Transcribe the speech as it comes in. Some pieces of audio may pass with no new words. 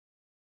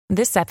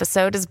This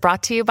episode is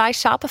brought to you by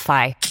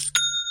Shopify.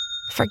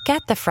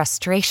 Forget the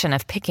frustration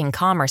of picking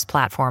commerce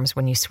platforms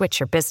when you switch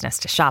your business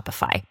to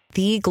Shopify,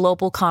 the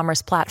global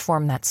commerce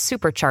platform that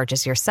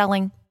supercharges your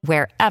selling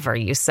wherever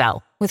you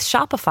sell. With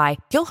Shopify,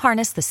 you'll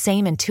harness the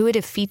same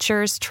intuitive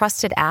features,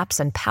 trusted apps,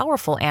 and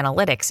powerful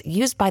analytics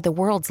used by the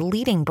world's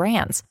leading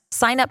brands.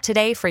 Sign up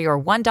today for your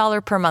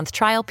 $1 per month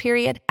trial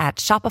period at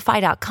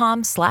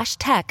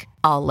shopify.com/tech,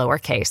 all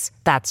lowercase.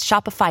 That's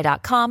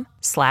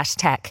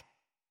shopify.com/tech.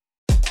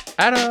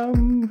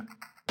 Adam.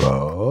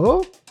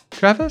 Bo?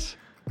 Travis?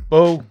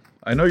 Bo,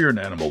 I know you're an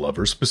animal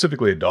lover,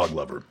 specifically a dog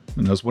lover,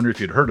 and I was wondering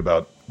if you'd heard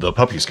about the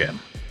puppy scam.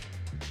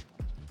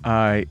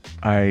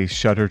 I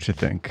shudder to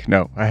think.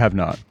 No, I have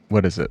not.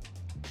 What is it?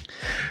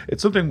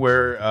 It's something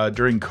where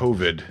during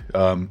COVID,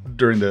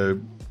 during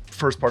the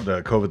first part of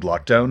the COVID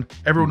lockdown,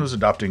 everyone was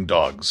adopting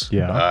dogs.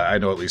 Yeah. I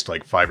know at least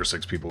like 5 or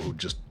 6 people who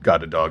just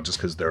got a dog just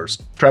because they're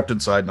trapped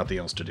inside, nothing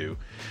else to do.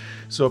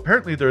 So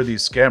apparently there are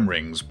these scam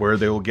rings where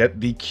they will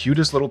get the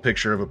cutest little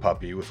picture of a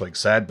puppy with like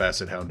sad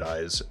basset hound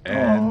eyes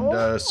and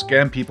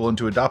scam people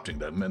into adopting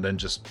them and then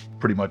just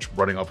pretty much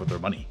running off with their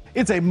money.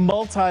 It's a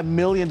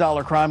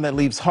multi-million-dollar crime that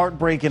leaves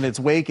heartbreak in its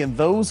wake, and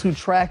those who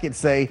track it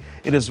say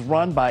it is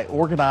run by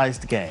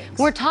organized gangs.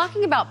 We're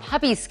talking about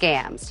puppy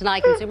scams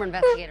tonight. Consumer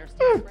investigators.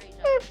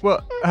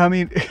 Well, I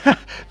mean,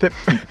 good.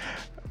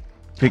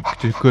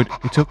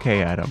 It's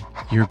okay, Adam.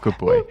 You're a good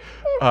boy.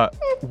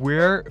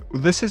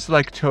 This is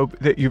like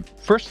Toby.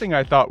 First thing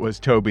I thought was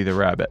Toby the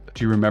rabbit.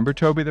 Do you remember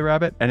Toby the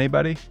rabbit?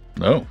 Anybody?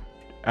 No.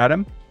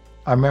 Adam?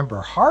 I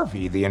remember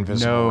Harvey, the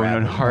invisible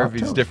rabbit. No,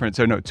 Harvey's different.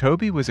 So no,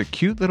 Toby was a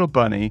cute little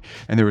bunny,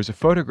 and there was a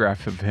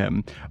photograph of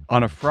him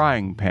on a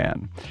frying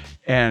pan.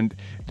 And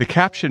the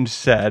caption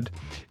said,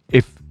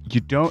 if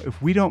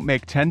we don't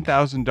make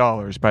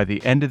 $10,000 by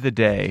the end of the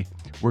day,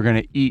 we're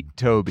going to eat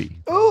Toby.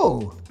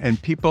 Ooh. And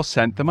people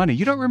sent the money.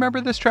 You don't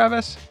remember this,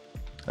 Travis?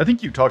 I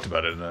think you talked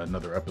about it in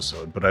another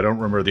episode, but I don't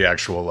remember the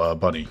actual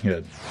bunny.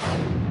 Yeah.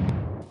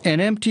 An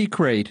empty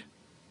crate,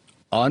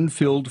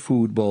 unfilled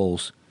food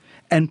bowls,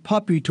 and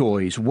puppy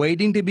toys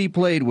waiting to be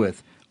played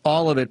with.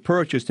 All of it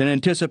purchased in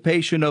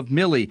anticipation of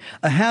Millie,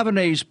 a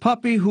Havanese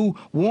puppy who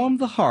warmed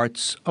the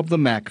hearts of the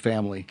Mack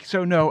family.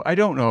 So no, I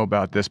don't know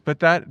about this,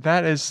 but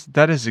that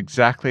is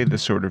exactly the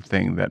sort of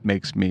thing that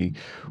makes me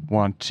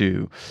want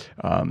to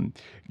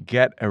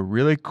get a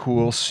really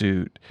cool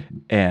suit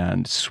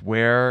and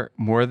swear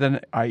more than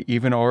I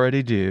even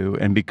already do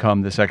and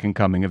become the second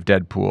coming of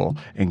Deadpool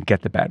and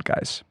get the bad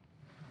guys.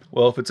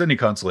 Well, if it's any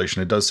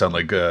consolation, it does sound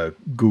like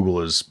Google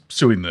is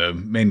suing the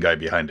main guy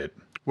behind it.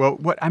 Well,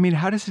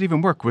 how does it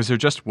even work? Was there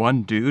just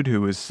one dude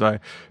who was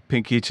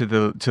pinky to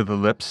the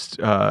lips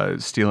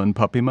stealing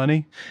puppy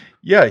money?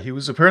 Yeah, he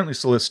was apparently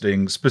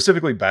soliciting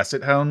specifically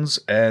basset hounds,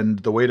 and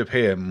the way to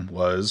pay him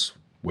was,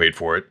 wait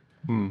for it,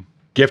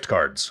 gift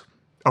cards.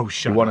 Oh,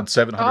 shut He wanted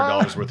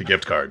 $700 worth of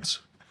gift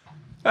cards.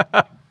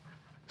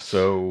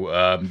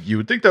 So you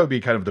would think that would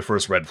be kind of the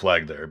first red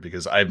flag there,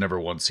 because I've never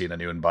once seen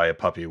anyone buy a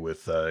puppy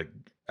with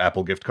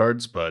Apple gift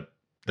cards, but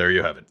there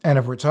you have it. And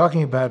if we're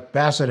talking about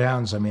basset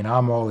hounds,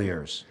 I'm all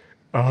ears.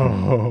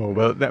 Oh,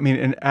 well,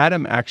 and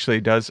Adam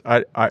actually does.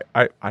 I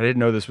didn't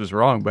know this was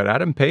wrong, but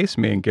Adam pays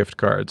me in gift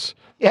cards.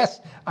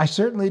 Yes, I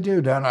certainly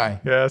do, don't I?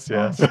 Yes.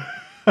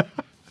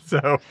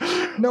 So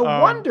no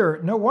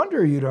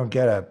wonder you don't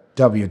get a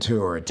W-2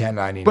 or a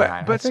 1099. But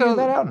I figured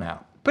that out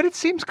now. But it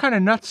seems kind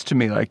of nuts to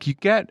me. Like you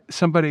get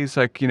somebody's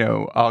like,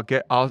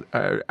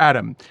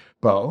 Adam.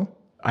 Bo?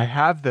 I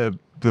have the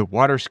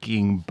water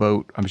skiing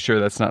boat. I'm sure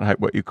that's not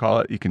what you call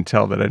it. You can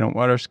tell that I don't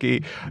water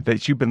ski.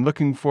 That you've been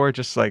looking for,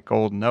 just like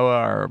old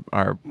Noah,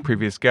 our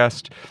previous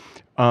guest.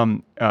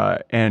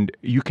 And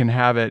you can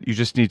have it. You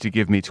just need to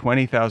give me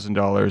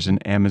 $20,000 in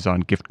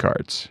Amazon gift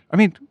cards. I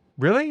mean,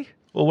 really?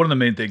 Well, one of the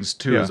main things,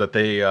 too, is that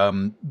they,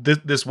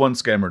 this one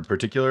scammer in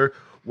particular,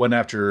 went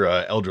after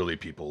elderly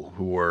people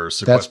who were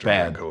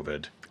sequestered during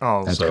COVID.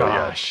 Oh,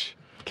 gosh.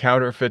 Yeah.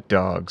 Counterfeit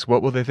dogs.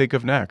 What will they think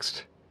of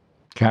next?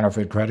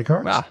 Counterfeit credit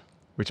cards?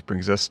 Which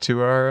brings us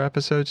to our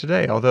episode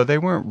today. Although they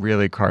weren't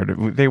really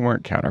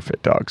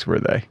counterfeit dogs, were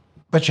they?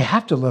 But you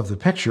have to love the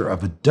picture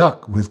of a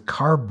duck with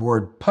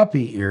cardboard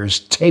puppy ears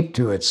taped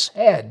to its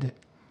head.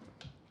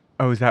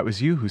 Oh, that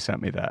was you who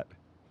sent me that.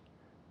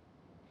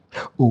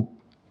 Ooh.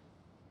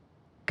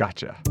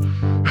 Gotcha.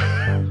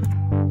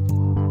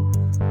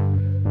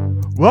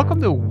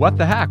 Welcome to What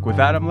the Hack with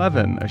Adam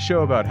Levin, a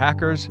show about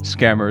hackers,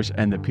 scammers,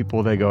 and the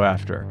people they go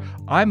after.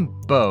 I'm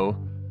Bo,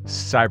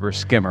 cyber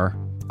skimmer.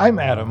 I'm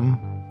Adam,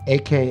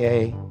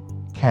 a.k.a.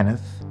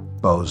 Kenneth,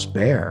 Bo's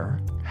bear.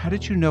 How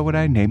did you know what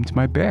I named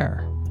my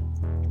bear?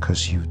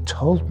 Because you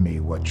told me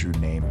what you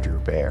named your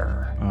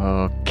bear.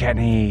 Oh,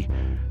 Kenny.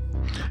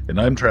 And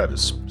I'm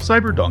Travis,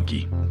 cyber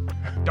donkey.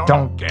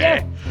 Donkey.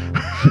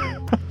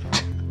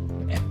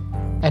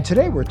 And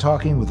today we're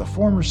talking with a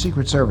former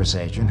Secret Service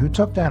agent who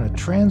took down a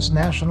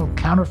transnational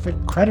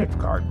counterfeit credit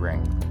card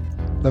ring.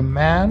 The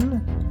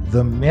man,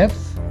 the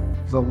myth,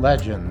 the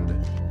legend,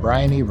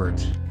 Brian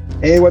Ebert.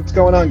 Hey, what's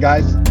going on,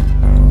 guys?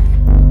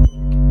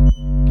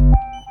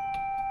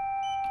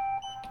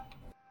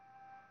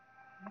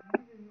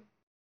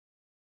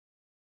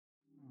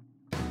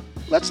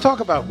 Let's talk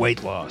about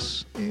weight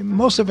loss.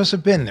 Most of us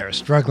have been there,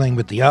 struggling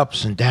with the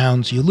ups and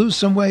downs. You lose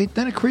some weight,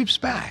 then it creeps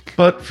back.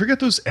 But forget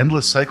those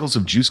endless cycles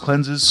of juice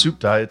cleanses, soup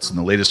diets, and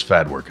the latest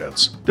fad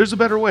workouts. There's a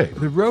better way.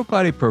 The Rogue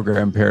Body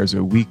program pairs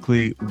a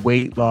weekly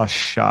weight loss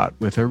shot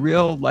with a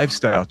real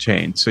lifestyle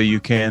change so you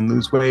can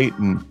lose weight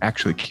and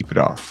actually keep it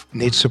off.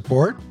 Need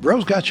support?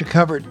 Ro's got you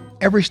covered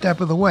every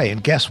step of the way,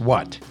 and guess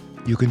what?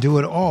 You can do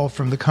it all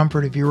from the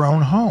comfort of your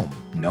own home.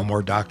 No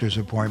more doctor's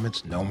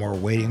appointments, no more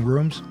waiting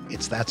rooms.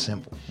 It's that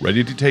simple.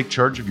 Ready to take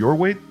charge of your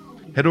weight?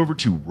 Head over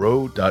to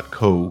ro.co/Adam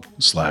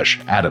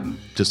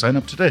to sign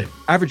up today.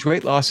 Average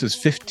weight loss is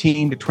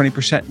 15 to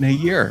 20% in a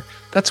year.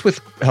 That's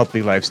with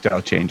healthy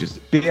lifestyle changes.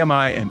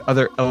 BMI and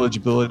other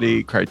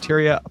eligibility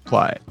criteria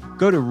apply.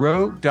 Go to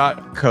ro.co/Adam.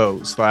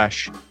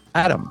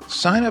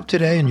 Sign up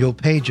today and you'll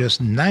pay just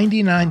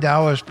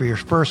 $99 for your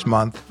first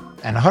month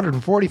and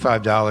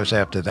 $145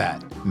 after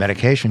that.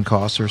 Medication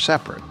costs are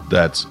separate.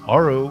 That's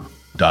ro.co/ADAM.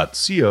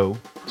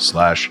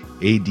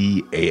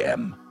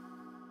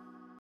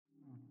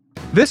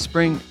 This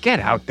spring, get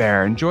out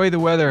there, enjoy the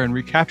weather, and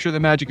recapture the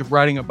magic of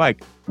riding a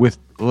bike with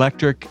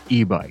electric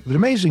e-bike. With an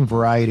amazing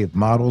variety of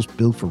models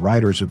built for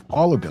riders of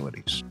all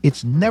abilities,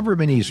 it's never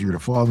been easier to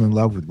fall in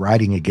love with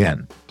riding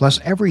again. Plus,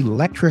 every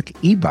electric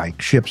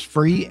e-bike ships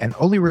free and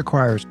only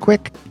requires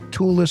quick,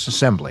 toolless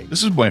assembly.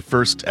 This is my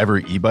first ever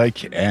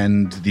e-bike,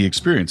 and the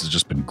experience has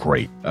just been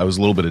great. I was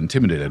a little bit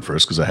intimidated at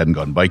first because I hadn't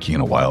gone biking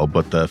in a while,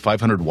 but the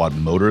 500-watt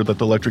motor that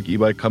the electric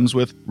e-bike comes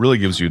with really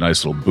gives you a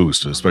nice little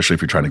boost, especially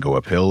if you're trying to go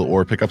uphill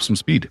or pick up some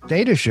speed.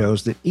 Data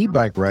shows that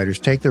e-bike riders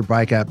take their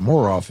bike out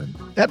more often.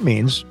 That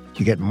means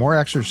you get more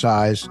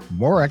exercise,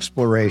 more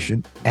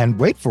exploration, and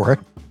wait for it,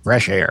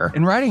 fresh air.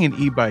 And riding an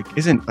e-bike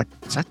it's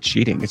not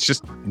cheating. It's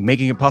just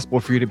making it possible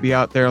for you to be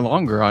out there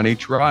longer on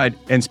each ride.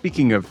 And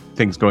speaking of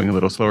things going a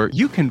little slower,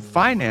 you can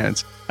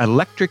finance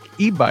electric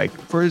e-bike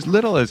for as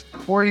little as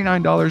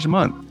 $49 a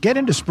month. Get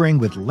into spring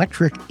with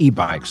electric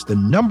e-bikes, the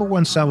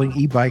 #1 selling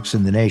e-bikes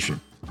in the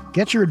nation.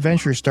 Get your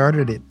adventure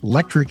started at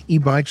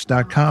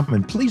electricebikes.com,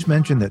 and please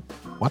mention that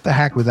What the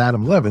Heck with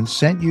Adam Levin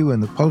sent you in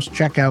the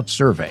post-checkout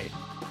survey.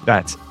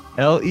 That's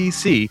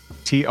LECTRIC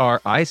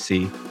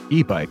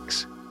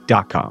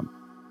ebikes.com.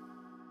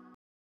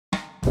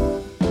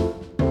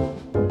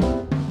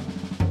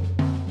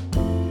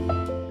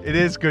 It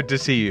is good to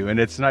see you, and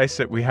it's nice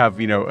that we have,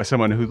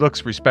 someone who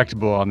looks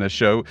respectable on this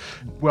show.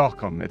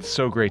 Welcome. It's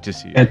so great to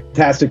see you.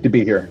 Fantastic to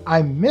be here.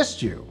 I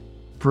missed you.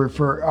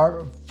 For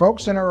our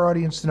folks in our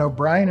audience to know,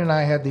 Brian and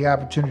I had the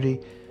opportunity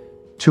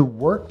to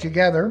work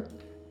together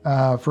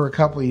for a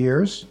couple of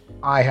years.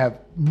 I have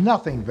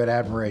nothing but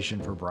admiration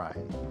for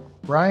Brian.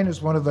 Brian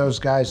is one of those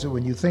guys that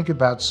when you think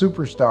about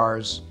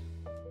superstars,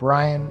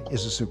 Brian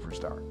is a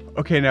superstar.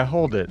 Okay, now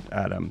hold it,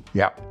 Adam.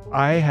 Yeah.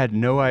 I had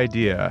no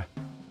idea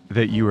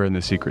that you were in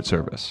the Secret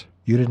Service.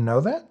 You didn't know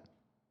that?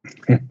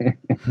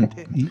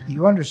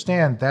 You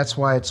understand that's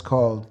why it's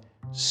called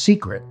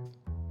secret.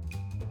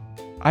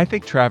 I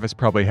think Travis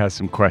probably has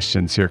some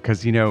questions here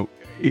because,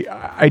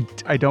 I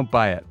don't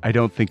buy it. I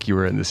don't think you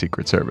were in the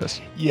Secret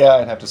Service. Yeah,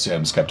 I'd have to say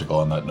I'm skeptical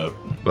on that note.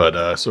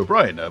 But so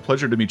Brian,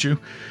 pleasure to meet you.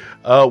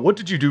 What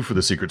did you do for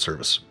the Secret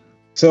Service?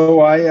 So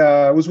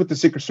I was with the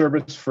Secret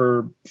Service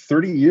for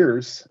 30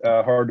 years,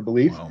 hard to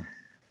believe. Wow.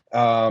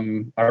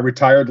 I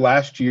retired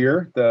last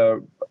year.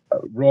 The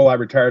role I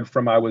retired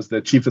from, I was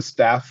the chief of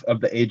staff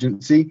of the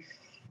agency.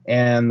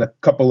 And a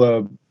couple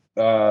of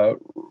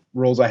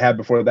roles I had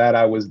before that,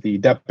 I was the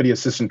deputy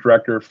assistant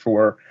director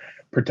for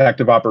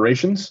protective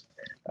operations,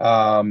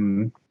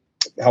 helping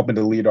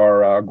to lead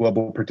our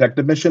global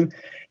protective mission.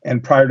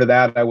 And prior to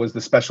that, I was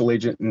the special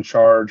agent in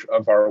charge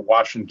of our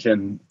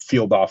Washington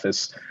field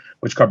office,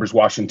 which covers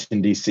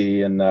Washington,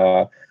 D.C. and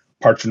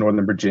parts of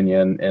Northern Virginia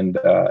and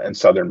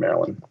Southern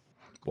Maryland.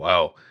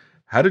 Wow.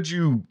 How did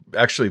you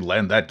actually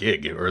land that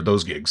gig or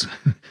those gigs?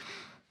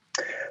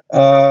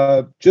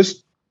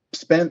 Just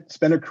spent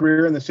a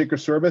career in the Secret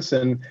Service,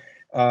 and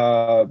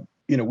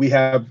we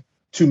have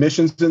two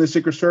missions in the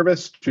Secret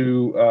Service: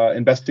 to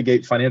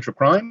investigate financial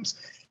crimes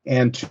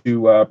and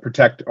to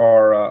protect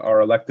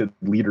our elected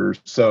leaders.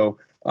 So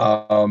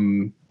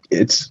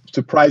it's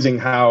surprising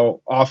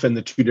how often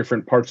the two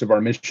different parts of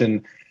our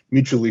mission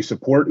mutually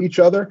support each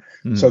other.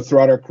 So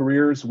throughout our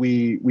careers,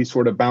 we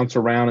sort of bounce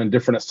around in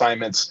different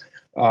assignments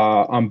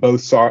on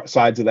both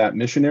sides of that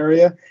mission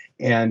area.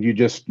 And you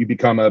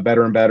become a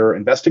better and better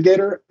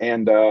investigator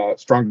and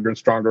stronger and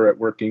stronger at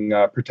working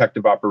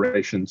protective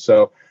operations.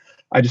 So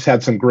I just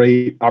had some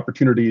great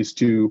opportunities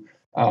to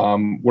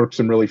work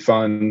some really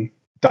fun,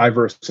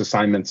 diverse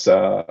assignments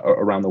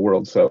around the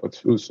world. So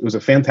it was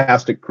a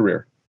fantastic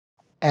career.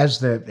 As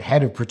the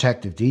head of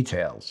protective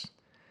details,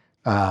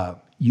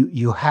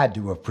 you had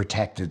to have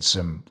protected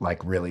some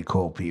really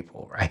cool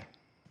people, right?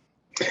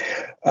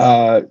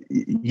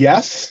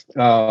 Yes.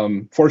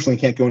 Fortunately,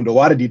 can't go into a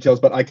lot of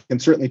details, but I can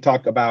certainly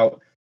talk about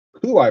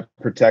who I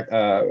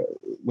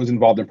was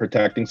involved in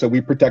protecting. So we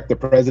protect the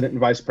president and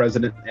vice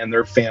president and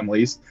their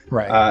families.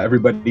 Right.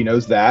 Everybody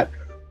knows that.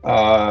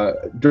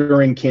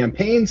 During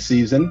campaign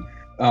season,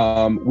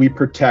 we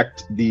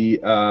protect the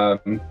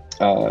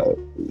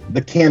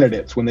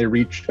candidates when they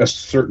reach a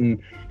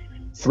certain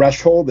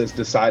threshold that's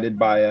decided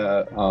by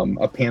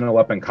a panel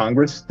up in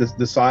Congress that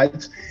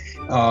decides.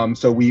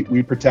 So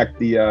we protect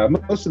the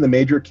most of the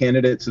major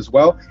candidates as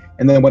well.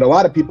 And then we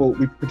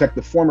protect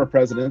the former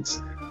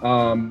presidents.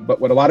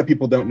 But what a lot of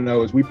people don't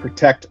know is we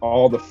protect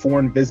all the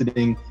foreign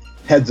visiting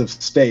heads of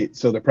state.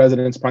 So the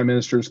presidents, prime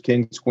ministers,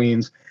 kings,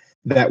 queens,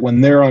 that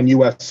when they're on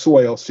U.S.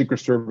 soil, Secret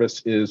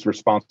Service is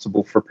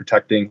responsible for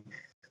protecting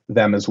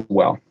them as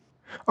well.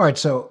 All right.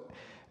 So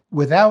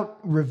without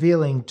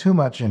revealing too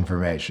much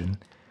information,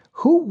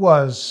 who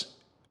was,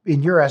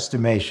 in your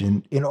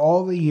estimation, in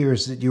all the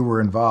years that you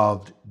were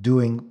involved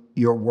doing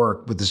your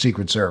work with the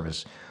Secret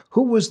Service,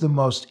 who was the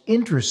most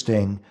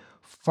interesting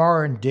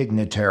foreign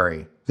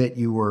dignitary that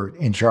you were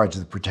in charge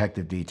of the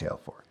protective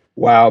detail for?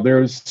 Wow, there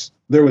was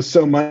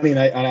so many, and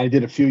I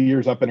did a few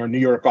years up in our New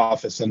York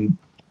office, and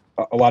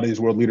a lot of these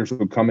world leaders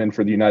would come in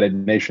for the United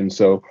Nations,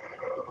 so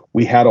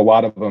we had a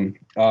lot of them.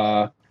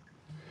 The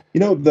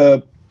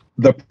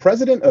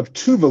president of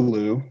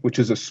Tuvalu, which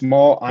is a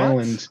small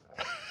island.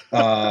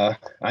 I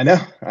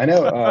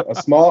know, a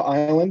small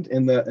island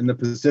in the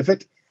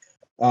Pacific,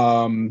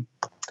 and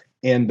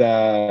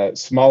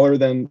smaller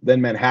than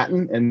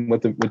Manhattan, and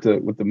with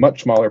the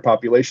much smaller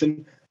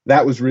population.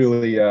 That was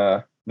really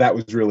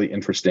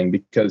interesting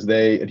because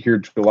they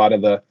adhered to a lot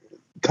of the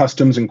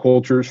customs and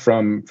cultures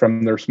from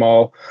their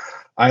small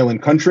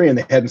island country, and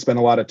they hadn't spent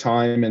a lot of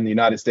time in the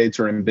United States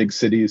or in big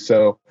cities.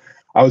 So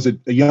I was a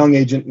young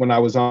agent when I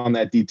was on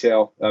that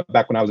detail,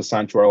 back when I was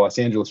assigned to our Los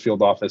Angeles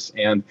field office,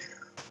 and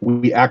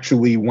we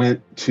actually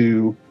went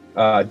to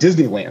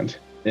Disneyland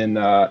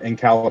in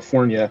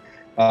California,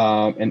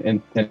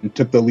 and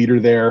took the leader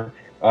there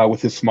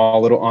with his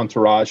small little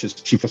entourage. His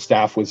chief of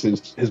staff was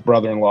his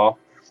brother-in-law,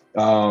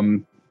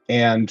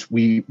 and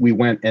we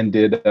went and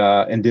did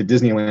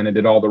Disneyland and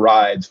did all the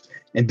rides.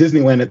 And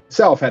Disneyland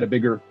itself had a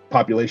bigger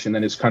population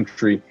than his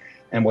country,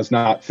 and was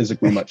not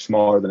physically much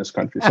smaller than his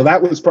country. So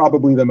that was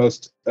probably the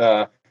most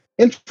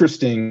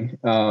interesting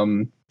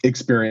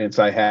experience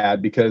I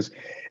had, because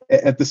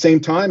at the same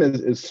time,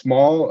 as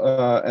small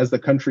as the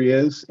country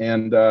is,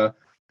 and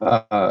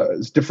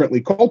is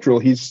differently cultural,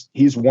 he's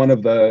one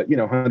of the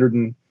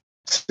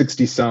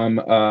 160 some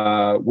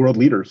world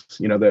leaders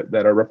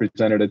that are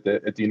represented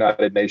at the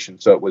United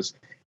Nations. So it was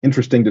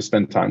interesting to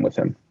spend time with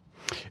him.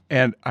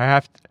 And I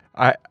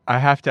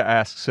have to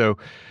ask, so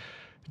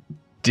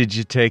did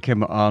you take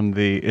him on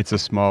the It's a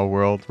Small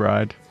World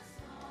ride?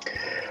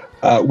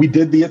 We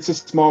did the It's a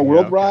Small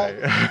World ride,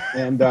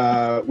 and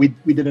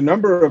we did a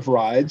number of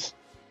rides,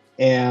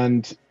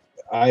 and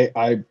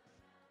I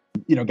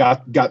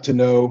got to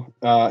know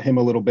him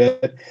a little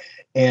bit,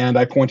 and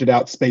I pointed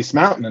out Space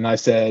Mountain, and I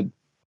said,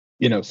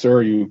 sir,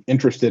 are you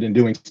interested in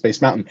doing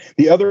Space Mountain?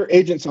 The other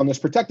agents on this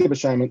protective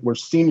assignment were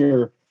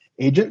senior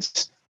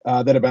agents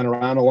that have been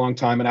around a long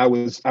time, and I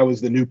was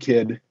the new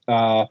kid,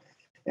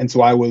 and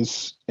so I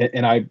was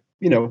a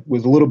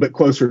little bit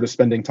closer to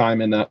spending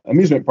time in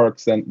amusement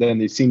parks than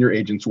the senior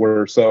agents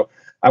were. So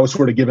I was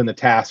sort of given the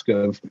task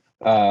of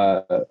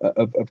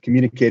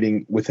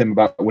communicating with him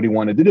about what he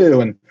wanted to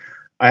do, and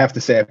I have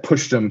to say I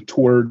pushed him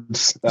towards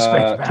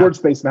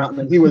Space Mountain,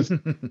 and he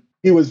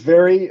was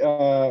very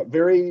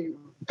very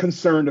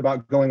concerned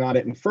about going on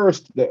it. And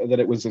first, that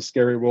it was a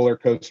scary roller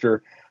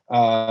coaster.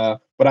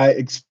 But I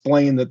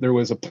explained that there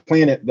was a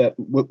planet that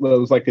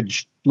looked like a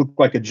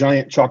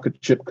giant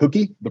chocolate chip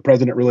cookie. The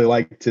president really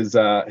liked his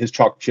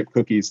chocolate chip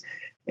cookies,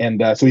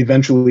 and so he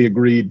eventually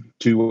agreed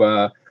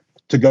to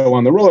go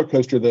on the roller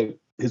coaster.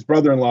 His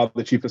brother-in-law,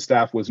 the chief of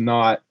staff, was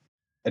not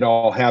at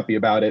all happy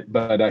about it,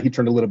 but he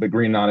turned a little bit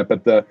green on it.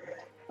 But the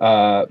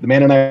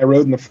man and I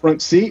rode in the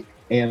front seat,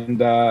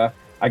 and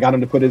I got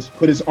him to put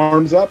his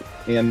arms up,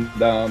 and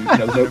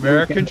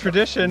American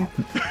tradition.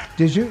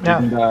 Did you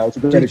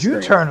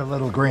you turn a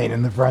little green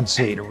in the front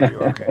seat, or were you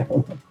okay?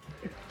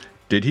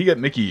 Did he get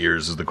Mickey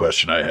ears is the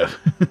question I have.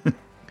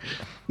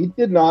 He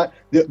did not.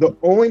 The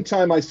only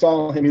time I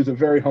saw him, he was a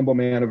very humble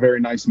man, a very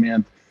nice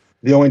man.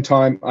 The only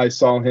time I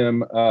saw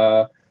him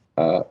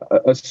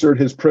assert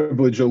his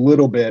privilege a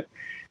little bit,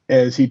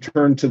 as he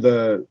turned to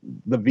the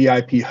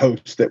VIP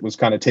host that was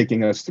kind of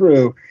taking us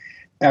through.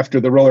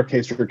 After the roller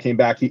coaster came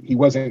back, he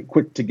wasn't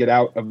quick to get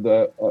out of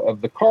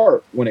the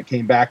car when it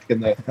came back,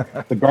 and the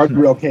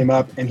guardrail came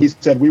up, and he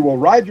said, "We will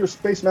ride your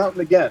Space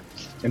Mountain again."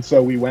 And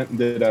so we went and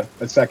did a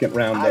second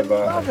round of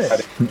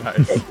it.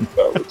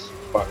 So it was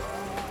fun.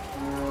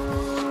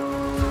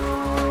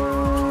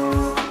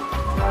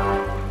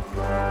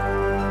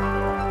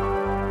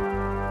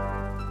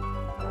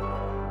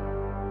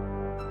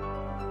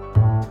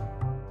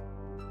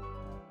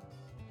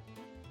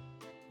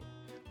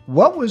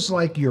 What was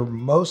like your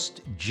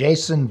most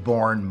Jason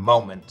Bourne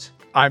moment?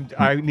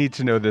 I need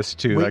to know this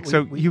too.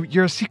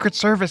 You're a Secret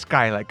Service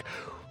guy. Like,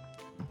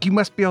 you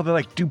must be able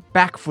to do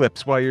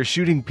backflips while you're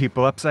shooting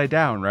people upside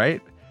down,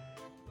 right?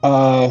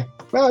 Well,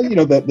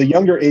 the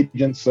younger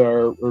agents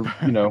are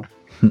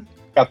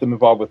got them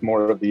involved with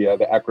more of the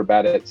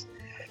acrobatics.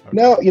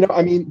 No,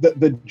 I mean,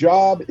 the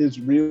job is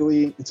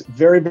really, it's a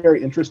very,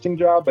 very interesting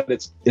job, but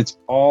it's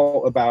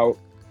all about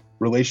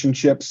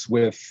relationships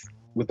with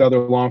other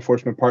law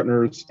enforcement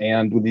partners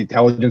and with the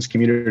intelligence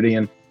community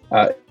and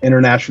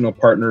international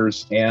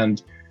partners,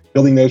 and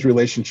building those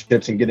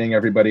relationships and getting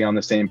everybody on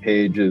the same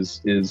page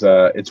is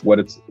it's what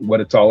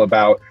it's all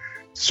about.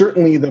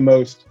 Certainly the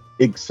most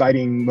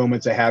exciting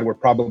moments I had were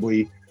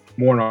probably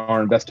more in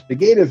our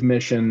investigative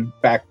mission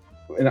back,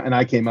 and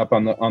I came up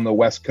on the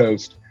West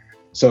Coast.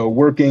 So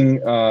working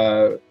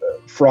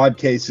fraud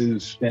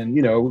cases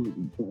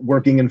and,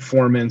 working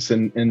informants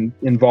and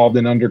involved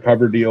in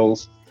undercover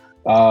deals,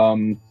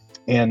 and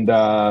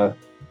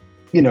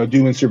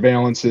doing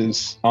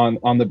surveillances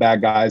on the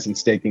bad guys and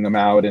staking them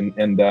out. And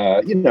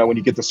when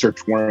you get the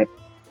search warrant,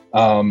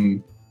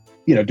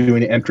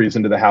 doing entries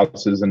into the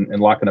houses and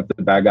locking up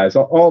the bad guys,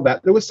 all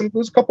that. There was a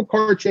couple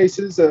car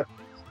chases, a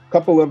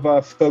couple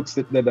of folks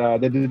that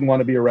didn't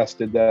want to be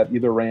arrested that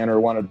either ran or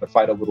wanted to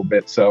fight a little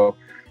bit. So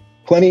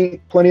plenty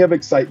of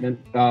excitement.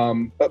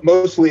 But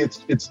mostly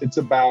it's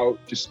about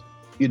just,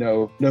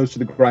 nose to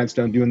the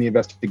grindstone, doing the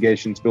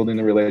investigations, building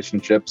the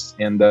relationships,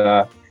 and,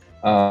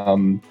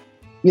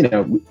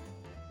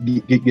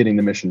 getting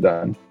the mission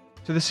done.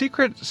 So the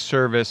Secret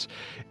Service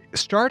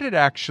started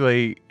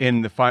actually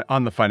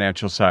on the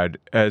financial side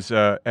as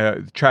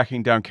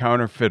tracking down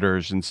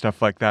counterfeiters and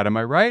stuff like that. Am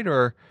I right?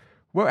 Or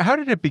how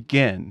did it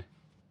begin?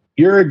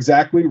 You're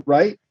exactly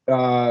right.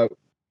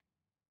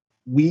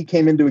 We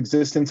came into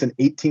existence in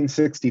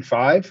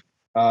 1865.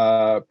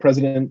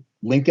 President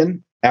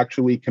Lincoln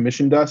actually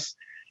commissioned us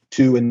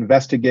to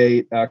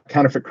investigate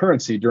counterfeit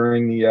currency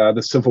during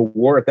the Civil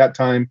War. At that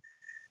time,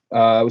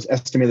 it was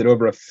estimated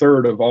over a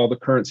third of all the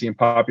currency in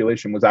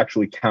population was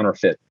actually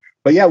counterfeit.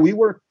 But yeah, we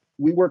work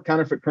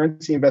counterfeit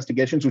currency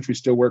investigations, which we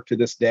still work to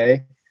this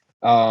day.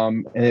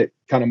 And it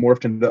kind of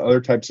morphed into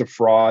other types of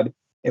fraud.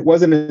 It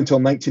wasn't until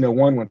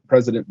 1901, when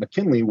President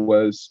McKinley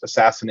was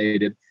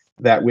assassinated,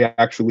 that we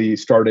actually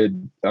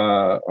started,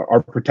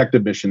 our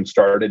protective mission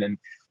started. And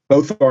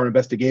both our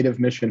investigative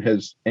mission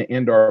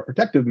and our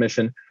protective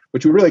mission,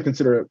 which we really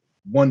consider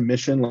one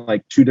mission,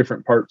 like two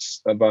different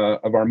parts of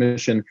our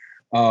mission,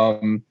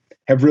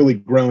 have really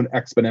grown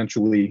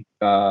exponentially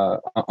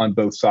on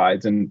both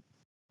sides. And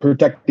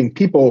protecting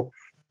people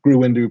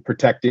grew into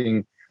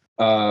protecting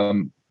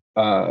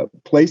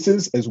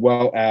places as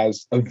well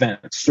as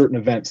certain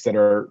events that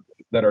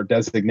are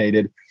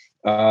designated.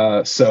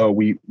 So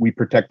we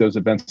protect those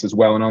events as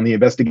well. And on the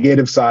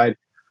investigative side,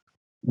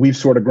 we've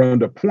sort of grown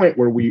to a point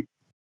where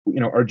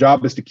our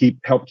job is to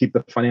help keep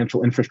the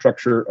financial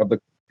infrastructure of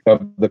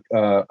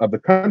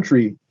the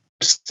country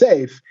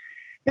safe.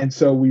 And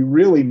so we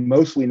really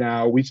mostly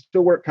now, we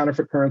still work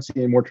counterfeit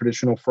currency and more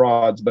traditional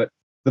frauds, but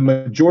the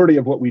majority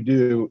of what we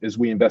do is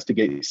we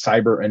investigate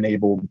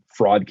cyber-enabled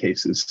fraud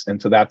cases. And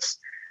so that's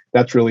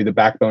really the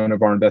backbone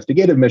of our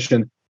investigative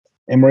mission.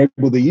 And we're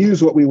able to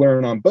use what we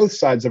learn on both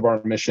sides of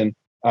our mission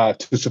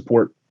to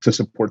support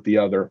the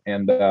other.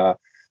 And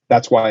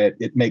that's why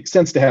it makes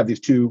sense to have these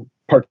two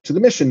parts of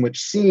the mission, which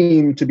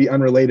seem to be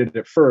unrelated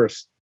at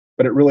first,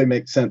 but it really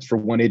makes sense for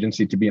one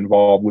agency to be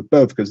involved with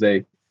both because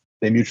they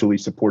mutually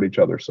support each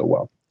other so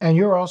well. And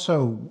you're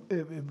also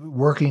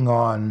working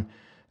on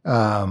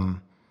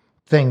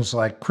things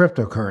like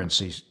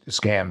cryptocurrency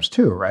scams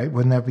too, right?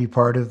 Wouldn't that be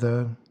part of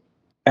the...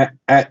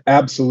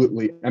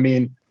 Absolutely. I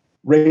mean,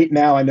 right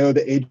now, I know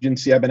the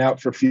agency, I've been out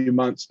for a few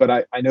months, but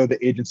I know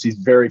the agency is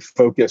very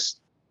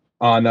focused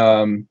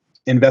on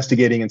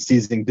investigating and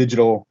seizing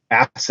digital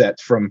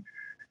assets from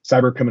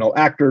cyber criminal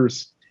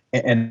actors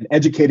and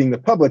educating the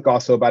public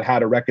also about how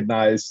to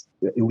recognize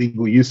the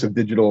illegal use of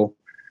digital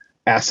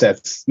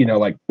assets,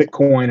 like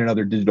Bitcoin and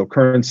other digital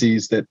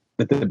currencies that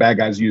the bad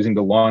guys are using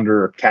to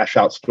launder or cash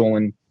out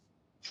stolen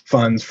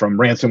funds from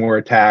ransomware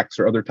attacks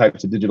or other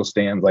types of digital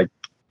scams, like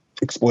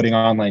exploiting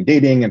online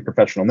dating and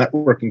professional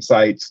networking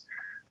sites,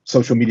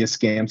 social media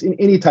scams, in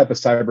any type of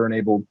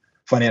cyber-enabled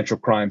financial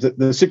crimes.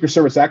 The Secret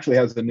Service actually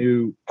has the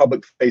new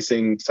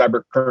public-facing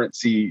cyber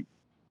currency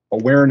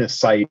awareness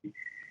site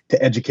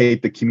to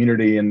educate the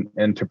community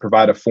and to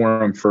provide a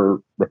forum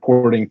for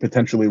reporting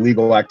potentially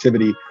illegal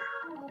activity.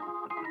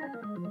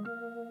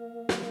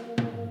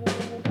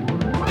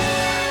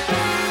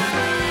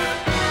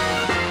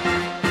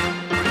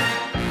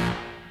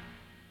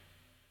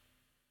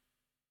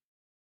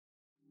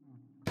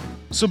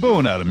 So, Bo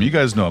and Adam, you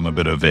guys know I'm a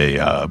bit of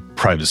a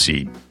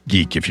privacy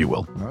geek, if you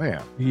will. Oh,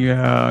 yeah.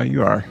 Yeah,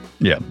 you are.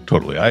 Yeah,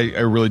 totally. I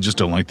really just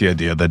don't like the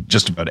idea that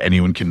just about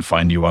anyone can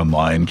find you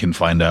online, can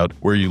find out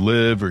where you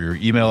live or your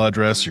email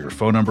address or your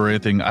phone number or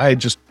anything. I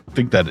just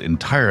think that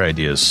entire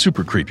idea is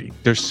super creepy.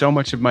 There's so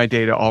much of my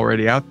data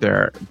already out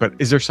there, but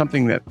is there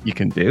something that you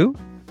can do?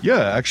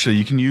 Yeah, actually,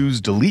 you can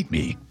use Delete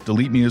Me.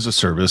 Delete Me is a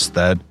service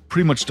that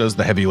pretty much does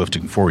the heavy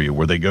lifting for you,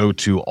 where they go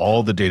to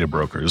all the data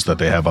brokers that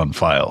they have on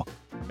file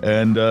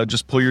and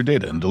just pull your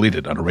data and delete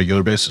it on a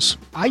regular basis.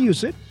 I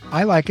use it.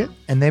 I like it,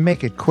 and they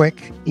make it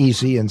quick,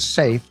 easy, and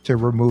safe to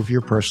remove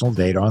your personal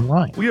data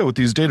online. Well, yeah, with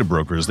these data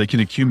brokers, they can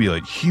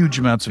accumulate huge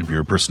amounts of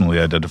your personally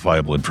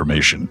identifiable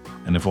information.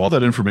 And if all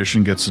that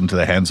information gets into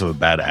the hands of a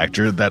bad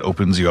actor, that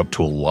opens you up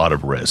to a lot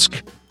of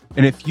risk.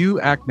 And if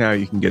you act now,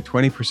 you can get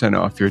 20%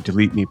 off your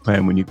Delete Me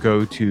plan when you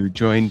go to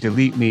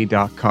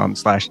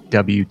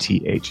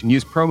joindeleteme.com/WTH and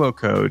use promo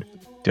code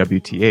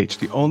WTH.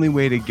 The only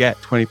way to get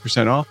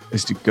 20% off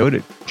is to go to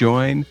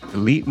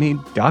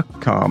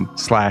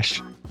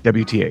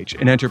joindeleteme.com/WTH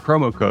and enter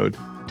promo code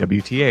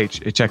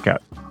WTH at checkout.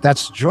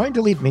 That's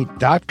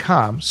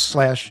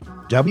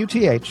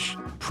joindeleteme.com/WTH,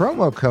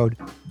 promo code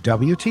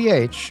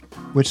WTH,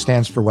 which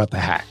stands for What the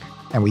Hack.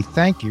 And we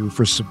thank you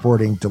for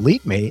supporting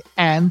Delete Me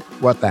and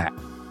What the Hack.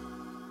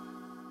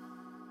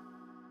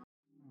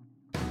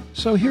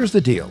 So here's the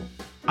deal.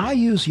 I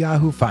use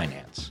Yahoo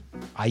Finance.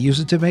 I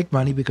use it to make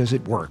money because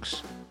it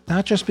works,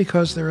 not just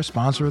because they're a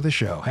sponsor of the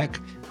show. Heck,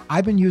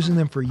 I've been using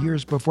them for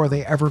years before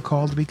they ever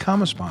called to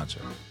become a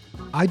sponsor.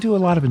 I do a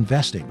lot of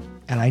investing,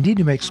 and I need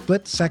to make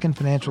split-second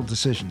financial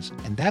decisions,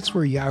 and that's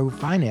where Yahoo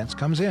Finance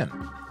comes in.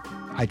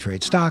 I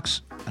trade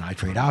stocks, and I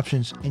trade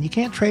options, and you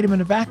can't trade them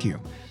in a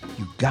vacuum.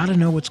 You've got to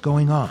know what's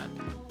going on.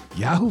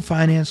 Yahoo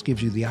Finance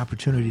gives you the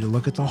opportunity to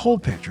look at the whole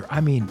picture.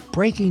 I mean,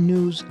 breaking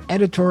news,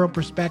 editorial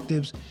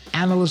perspectives,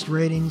 analyst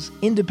ratings,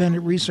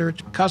 independent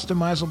research,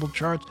 customizable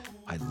charts.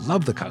 I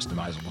love the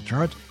customizable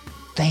charts.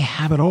 They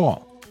have it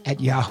all.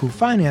 At Yahoo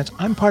Finance,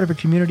 I'm part of a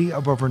community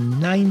of over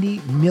 90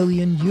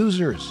 million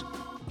users.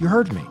 You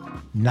heard me.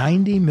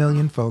 90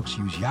 million folks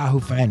use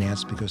Yahoo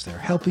Finance because they're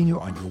helping you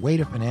on your way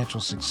to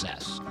financial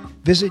success.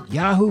 Visit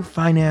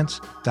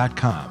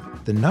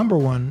yahoofinance.com, the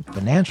 #1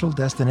 financial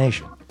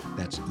destination.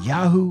 That's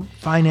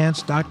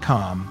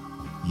yahoofinance.com,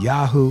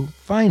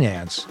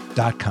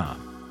 yahoofinance.com.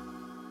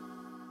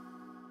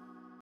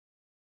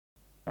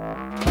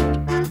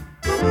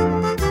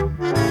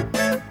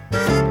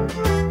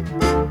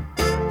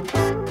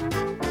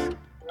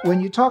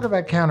 When you talk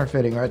about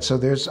counterfeiting, right, so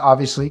there's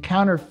obviously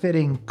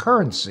counterfeiting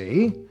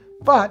currency,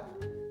 but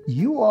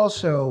you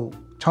also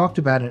talked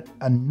about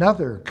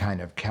another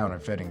kind of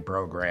counterfeiting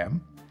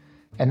program,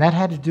 and that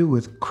had to do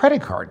with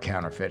credit card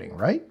counterfeiting,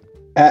 right?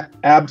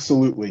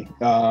 Absolutely.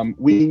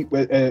 We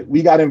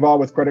got involved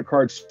with credit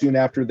cards soon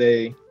after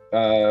they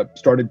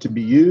started to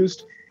be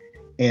used,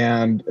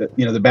 and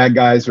the bad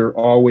guys are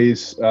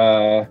always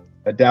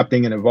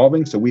adapting and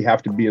evolving, so we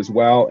have to be as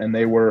well. And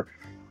they were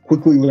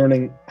quickly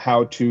learning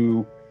how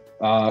to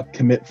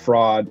commit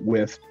fraud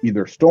with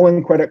either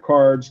stolen credit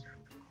cards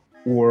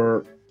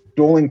or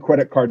stolen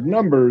credit card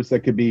numbers that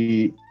could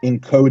be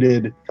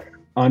encoded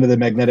onto the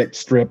magnetic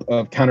strip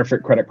of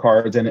counterfeit credit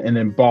cards and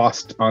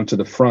embossed onto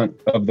the front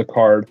of the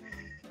card,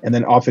 and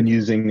then often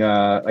using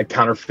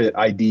counterfeit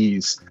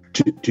IDs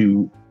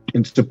to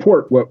in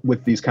support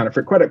with these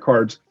counterfeit credit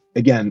cards,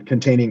 again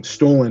containing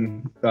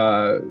stolen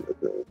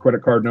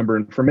credit card number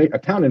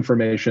account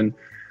information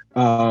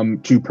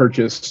to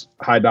purchase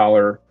high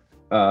dollar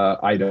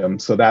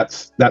items. So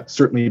that's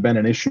certainly been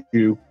an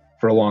issue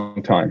for a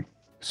long time.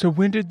 So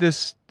when did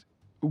this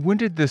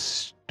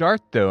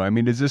start, though? I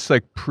mean, is this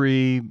like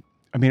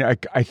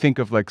I think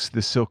of like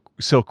the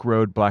Silk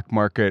Road black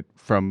market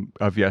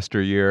of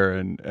yesteryear,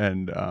 and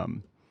it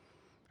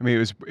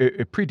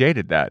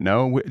predated that.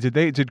 No, did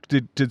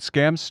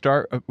scams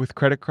start with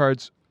credit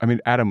cards? I mean,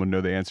 Adam would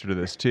know the answer to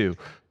this too,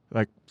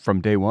 like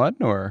from day one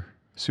or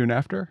soon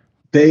after.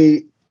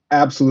 They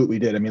absolutely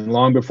did. I mean,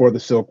 long before the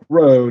Silk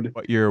Road.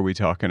 What year are we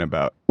talking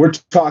about? We're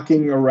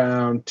talking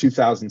around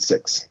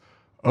 2006.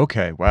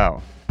 Okay,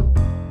 wow.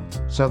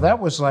 So that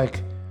was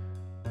like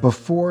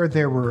before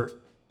there were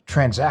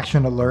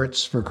transaction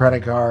alerts for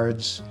credit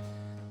cards.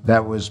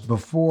 That was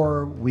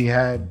before we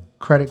had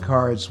credit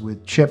cards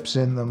with chips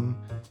in them.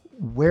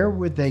 Where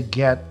would they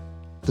get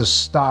the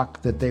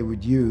stock that they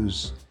would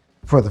use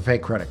for the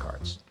fake credit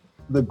cards?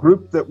 The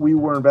group that we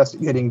were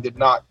investigating did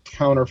not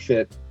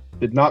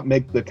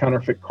make the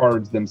counterfeit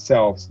cards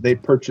themselves. They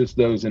purchased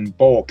those in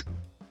bulk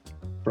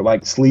for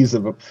like sleeves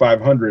of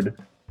 500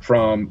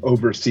 from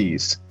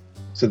overseas.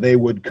 So they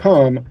would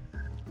come,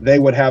 they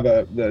would have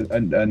a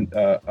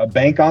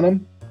bank on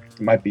them.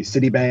 It might be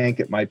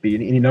Citibank, it might be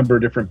any number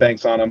of different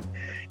banks on them.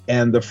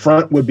 And the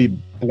front would be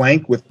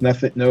blank with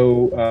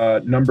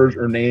no numbers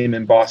or name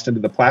embossed into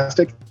the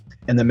plastic.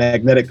 And the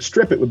magnetic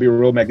strip, it would be a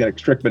real magnetic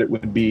strip, but it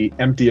would be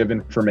empty of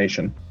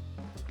information.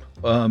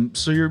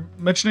 So you're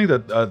mentioning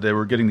that they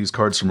were getting these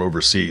cards from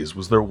overseas.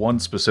 Was there one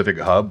specific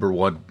hub or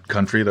one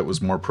country that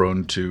was more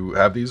prone to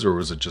have these, or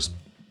was it just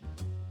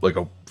like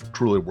a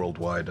truly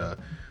worldwide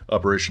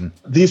operation?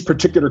 These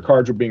particular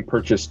cards were being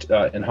purchased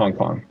in Hong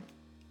Kong.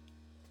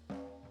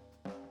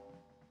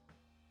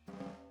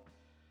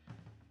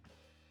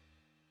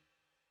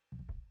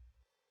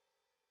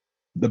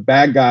 The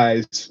bad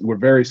guys were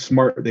very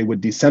smart. They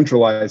would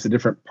decentralize the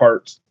different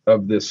parts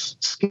of this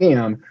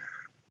scam.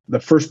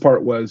 The first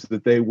part was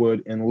that they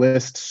would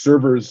enlist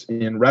servers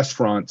in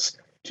restaurants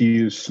to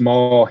use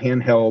small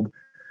handheld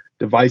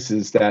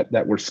devices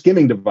that were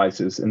skimming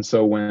devices. And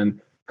so when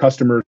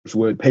customers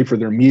would pay for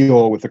their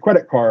meal with a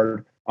credit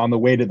card, on the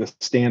way to the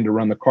stand to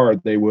run the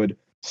card, they would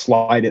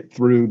slide it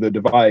through the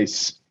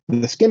device,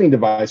 the skimming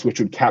device, which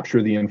would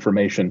capture the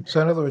information.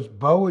 So in other words,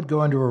 Bo would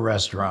go into a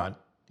restaurant,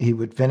 he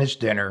would finish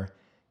dinner,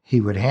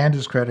 he would hand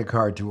his credit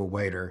card to a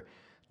waiter.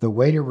 The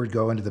waiter would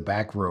go into the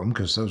back room,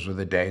 because those were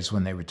the days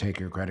when they would take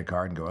your credit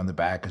card and go in the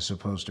back as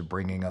opposed to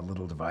bringing a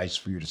little device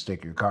for you to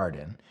stick your card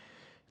in.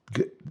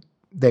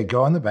 They'd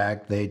go in the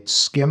back, they'd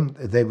skim,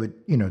 they would,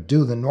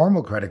 do the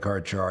normal credit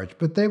card charge,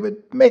 but they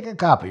would make a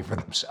copy for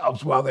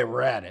themselves while they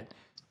were at it.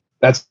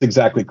 That's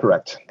exactly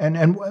correct.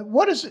 And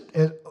what is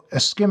it, a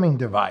skimming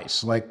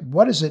device? Like,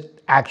 what does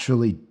it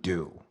actually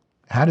do?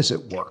 How does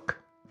it work?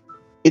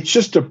 It's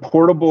just a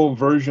portable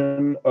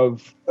version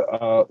of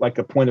like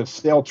a point of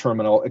sale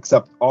terminal,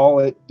 except all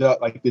it does,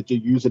 like that you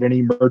use at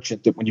any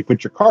merchant, that when you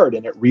put your card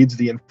in, it reads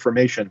the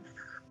information.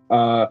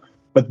 But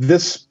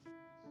this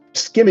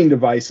skimming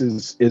device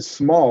is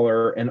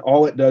smaller, and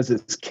all it does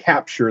is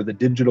capture the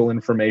digital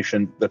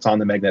information that's on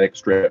the magnetic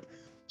strip.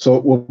 So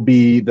it will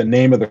be the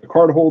name of the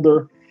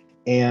cardholder,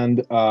 and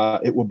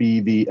it will be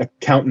the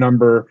account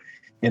number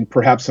and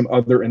perhaps some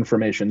other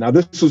information. Now,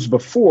 this was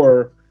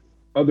before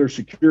other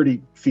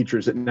security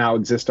features that now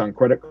exist on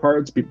credit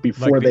cards,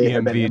 before like they the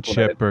have been EMV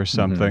implemented. chip or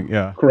something.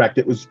 Yeah, correct.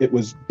 It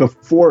was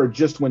before,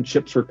 just when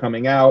chips were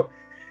coming out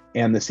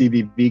and the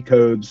CVV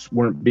codes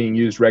weren't being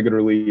used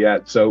regularly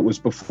yet. So it was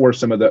before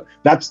some of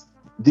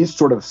these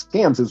sort of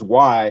scams is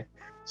why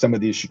some of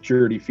these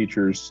security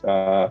features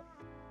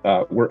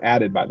were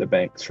added by the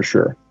banks, for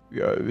sure.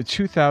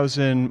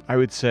 2000, I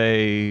would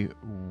say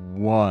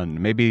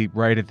maybe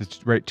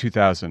right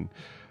 2000.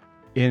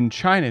 In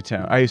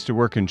Chinatown, I used to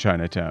work in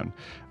Chinatown.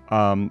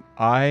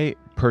 I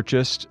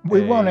purchased.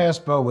 We won't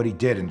ask Bo what he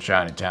did in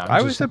Chinatown.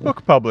 I was a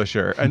book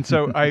publisher, and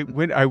so I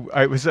went. I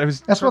was.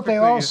 That's what they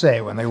all say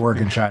when they work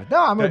in China.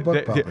 No, I'm a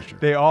book publisher.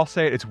 They all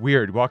say it. It's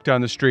weird. Walk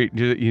down the street,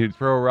 you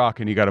throw a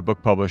rock, and you got a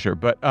book publisher.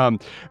 But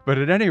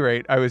at any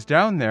rate, I was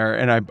down there,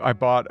 and I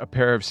bought a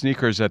pair of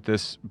sneakers at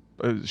this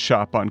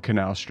shop on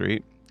Canal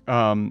Street.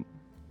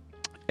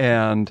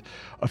 And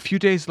a few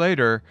days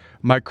later,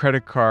 my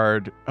credit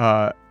card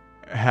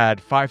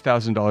had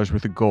 $5,000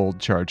 worth of gold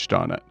charged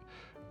on it,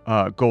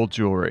 gold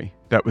jewelry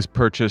that was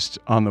purchased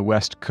on the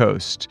West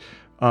Coast.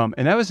 And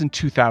that was in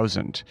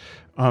 2000.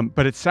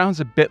 But it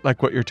sounds a bit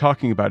like what you're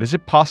talking about. Is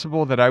it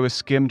possible that I was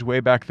skimmed way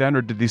back then,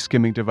 or did these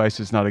skimming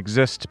devices not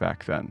exist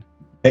back then?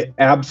 It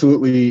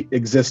absolutely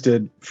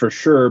existed for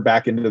sure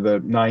back into the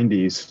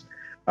 90s.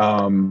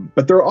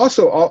 But there are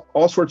also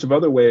all sorts of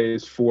other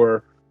ways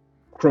for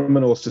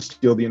criminals to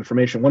steal the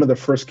information. One of the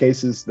first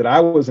cases that I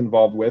was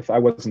involved with, I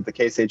wasn't the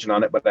case agent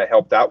on it, but I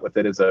helped out with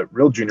it as a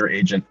real junior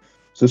agent.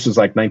 So this was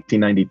like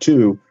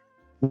 1992.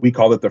 We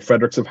called it the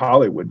Fredericks of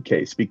Hollywood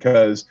case,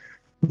 because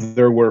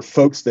there were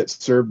folks that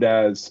served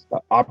as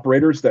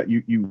operators that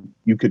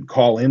you could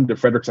call in to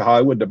Fredericks of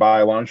Hollywood to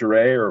buy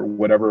lingerie or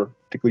whatever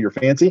tickle your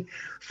fancy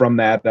from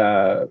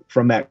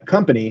that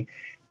company,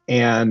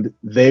 and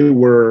they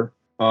were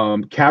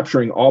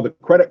capturing all the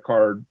credit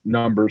card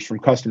numbers from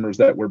customers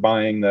that were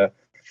buying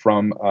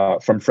from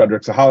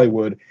Fredericks of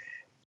Hollywood,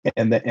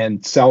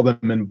 and sell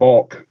them in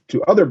bulk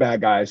to other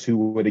bad guys who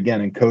would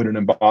again encode and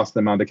emboss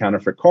them onto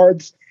counterfeit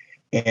cards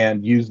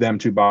and use them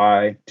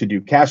to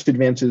do cash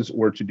advances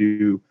or to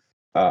do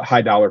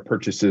high dollar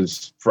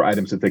purchases for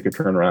items that they could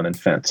turn around and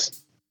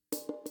fence.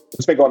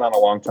 It's been going on a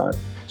long time.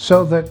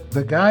 So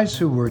the guys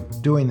who were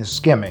doing the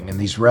skimming in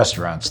these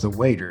restaurants, the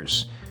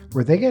waiters,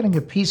 were they getting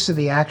a piece of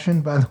the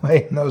action, by the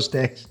way, in those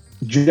days?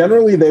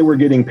 Generally, they were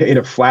getting paid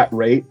a flat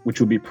rate, which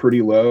would be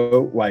pretty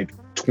low, like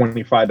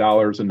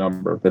 $25 a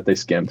number that they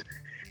skimmed,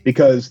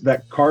 because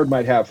that card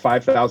might have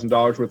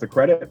 $5,000 worth of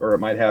credit, or it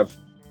might have,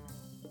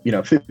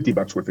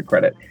 $50 worth of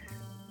credit.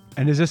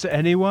 And is this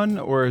anyone,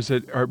 or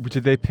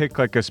did they pick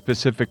like a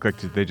specific, like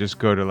did they just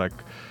go to like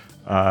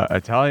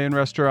Italian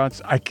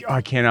restaurants? I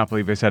cannot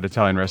believe they said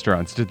Italian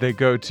restaurants. Did they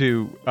go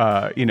to,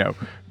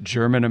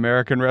 German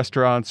American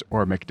restaurants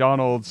or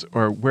McDonald's,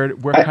 or where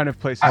kind of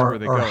places were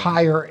they going? Or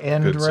higher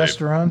end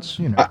restaurants,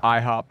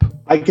 IHOP.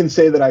 I can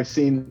say that I've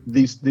seen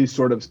these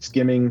sort of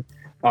skimming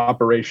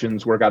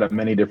operations work out of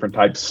many different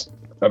types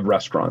of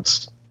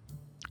restaurants.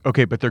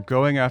 Okay, but they're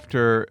going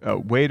after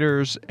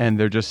waiters, and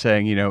they're just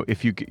saying,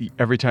 if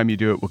every time you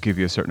do it, we'll give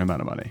you a certain amount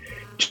of money.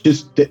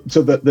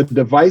 So the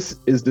device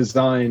is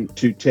designed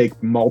to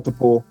take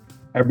multiple.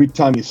 Every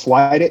time you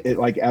slide it, it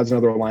like adds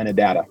another line of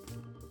data.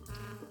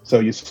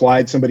 So you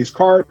slide somebody's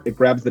card, it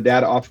grabs the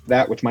data off of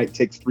that, which might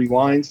take 3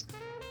 lines,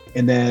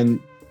 and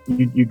then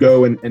you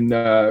go and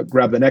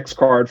grab the next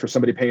card for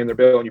somebody paying their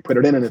bill, and you put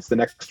it in, and it's the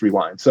next 3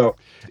 lines. So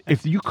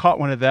if you caught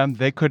one of them,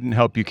 they couldn't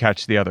help you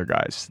catch the other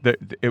guys.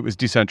 It was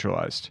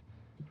decentralized.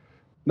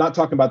 Not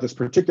talking about this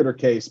particular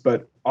case,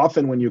 but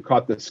often when you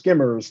caught the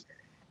skimmers,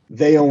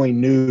 they only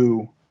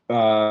knew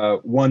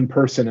one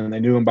person, and they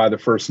knew him by the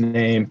first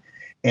name,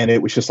 and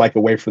it was just like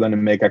a way for them to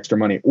make extra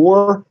money.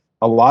 Or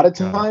a lot of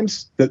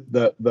times,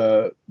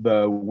 the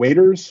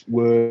waiters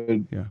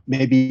would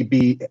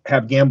maybe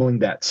have gambling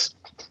debts.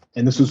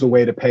 And this was a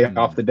way to pay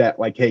off the debt.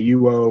 Like, hey,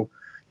 you owe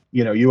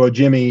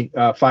Jimmy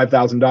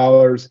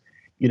 $5,000.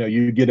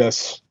 you get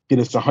us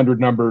 100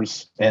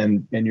 numbers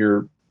and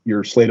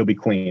your slate will be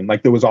clean.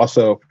 Like there was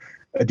also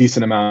a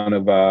decent amount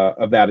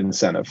of that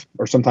incentive,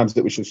 or sometimes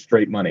it was just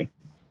straight money.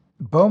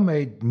 Bo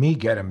made me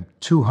get him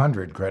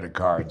 200 credit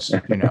cards, So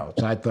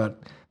I thought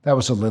that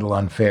was a little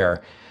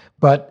unfair.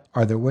 But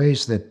are there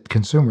ways that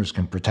consumers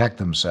can protect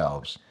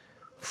themselves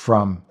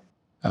from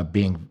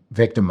being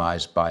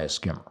victimized by a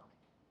skimmer?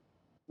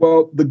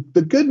 Well, the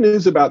good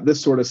news about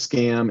this sort of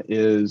scam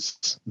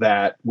is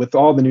that with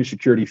all the new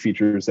security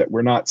features that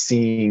we're not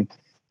seeing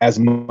as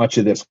much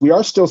of this. We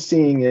are still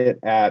seeing it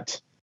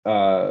at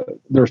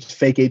there's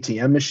fake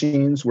ATM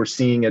machines. We're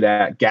seeing it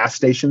at gas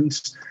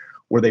stations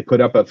where they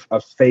put up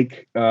a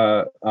fake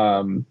card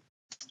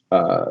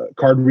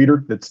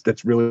reader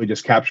that's really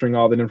just capturing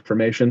all that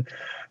information.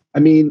 I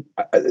mean,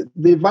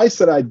 the advice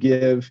that I'd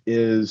give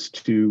is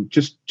to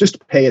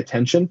just pay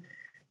attention.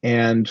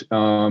 And,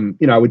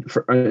 I would,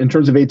 in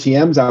terms of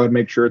ATMs, I would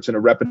make sure it's in a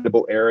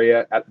reputable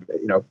area at,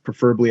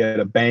 preferably at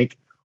a bank,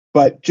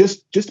 but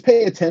just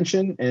pay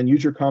attention and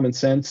use your common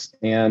sense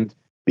and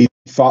be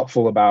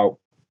thoughtful about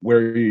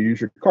where you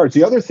use your cards.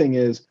 The other thing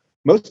is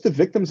most of the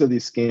victims of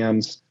these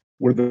scams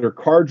where their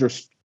cards are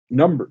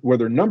where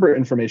their number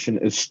information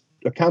is,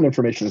 account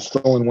information is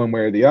stolen one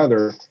way or the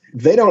other,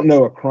 they don't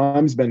know a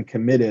crime's been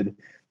committed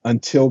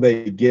until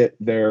they get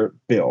their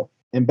bill.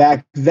 And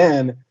back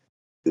then,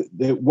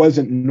 it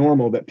wasn't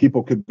normal that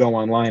people could go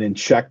online and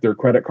check their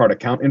credit card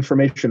account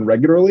information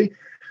regularly.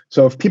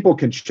 So if people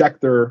can check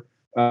their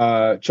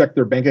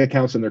bank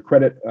accounts and their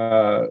credit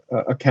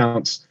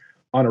accounts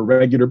on a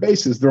regular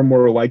basis, they're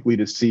more likely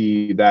to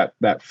see that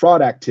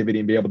fraud activity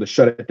and be able to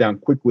shut it down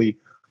quickly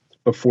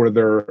before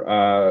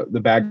the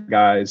bad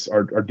guys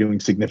are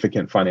doing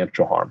significant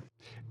financial harm.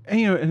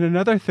 And, and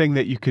another thing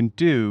that you can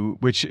do,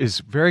 which is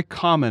very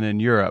common in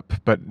Europe,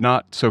 but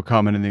not so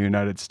common in the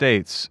United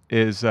States,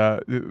 is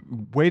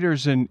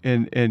waiters in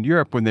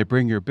Europe, when they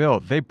bring your bill,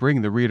 they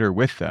bring the reader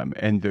with them,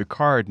 and the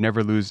card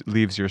never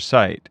leaves your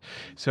sight.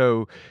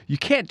 So you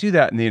can't do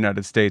that in the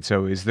United States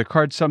always. The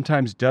card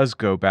sometimes does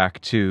go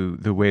back to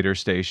the waiter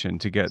station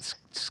to get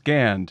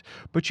scanned,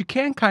 but you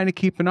can kind of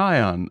keep an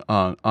eye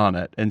on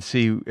it and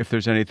see if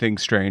there's anything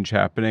strange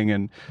happening.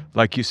 And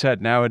like you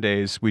said,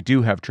 nowadays we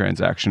do have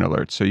transaction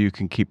alerts, so you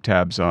can keep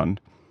tabs on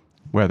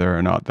whether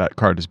or not that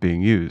card is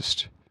being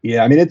used.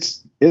 Yeah, I mean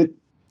it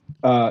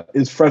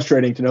is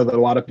frustrating to know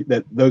that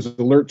that those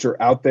alerts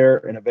are out there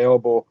and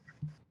available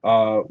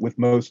with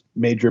most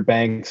major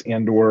banks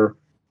and or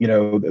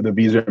the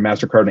Visa,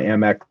 MasterCard,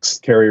 and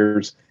Amex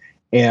carriers,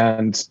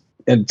 and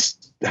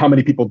how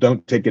many people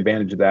don't take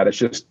advantage of that.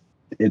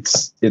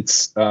 It's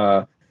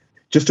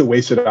just a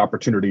wasted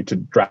opportunity to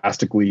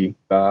drastically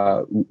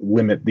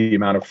limit the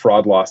amount of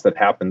fraud loss that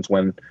happens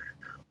when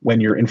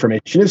your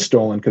information is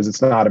stolen, because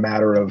it's not a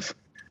matter of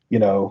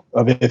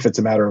if, it's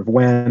a matter of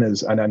when.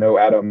 And I know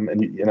Adam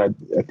and I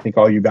think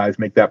all you guys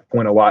make that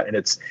point a lot, and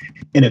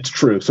it's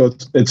true. So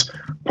it's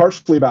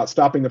partially about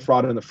stopping the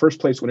fraud in the first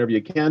place whenever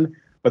you can,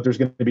 but there's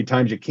going to be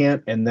times you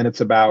can't, and then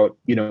it's about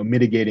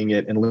mitigating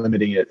it and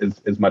limiting it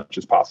as much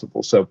as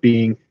possible. So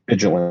being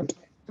vigilant.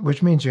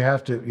 Which means you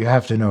have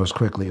to know as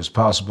quickly as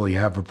possible you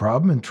have a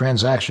problem, and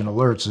transaction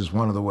alerts is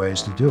one of the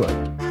ways to do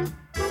it.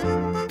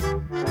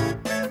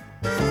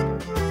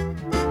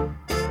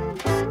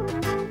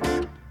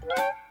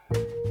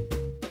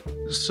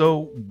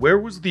 So where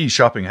was the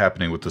shopping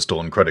happening with the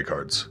stolen credit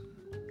cards?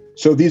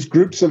 So these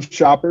groups of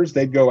shoppers,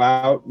 they'd go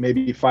out,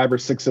 maybe 5 or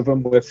 6 of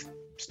them with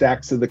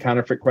stacks of the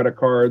counterfeit credit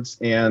cards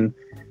and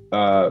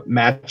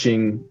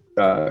matching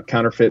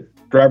counterfeit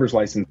driver's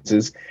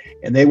licenses,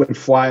 and they would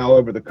fly all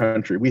over the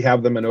country. We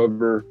have them in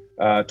over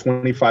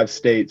 25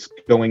 states,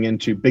 going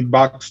into big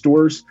box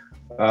stores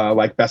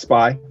like Best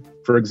Buy,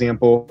 for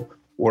example,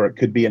 or it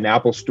could be an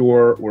Apple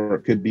store, or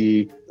it could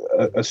be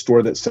a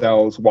store that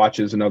sells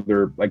watches and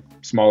other like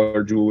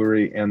smaller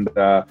jewelry and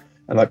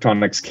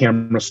electronics,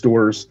 camera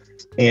stores,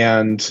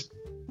 and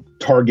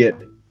Target.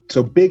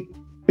 So big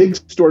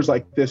stores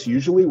like this,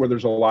 usually where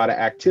there's a lot of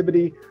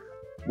activity,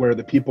 where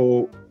the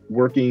people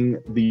working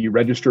the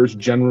registers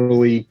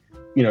generally,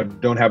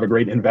 don't have a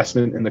great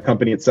investment in the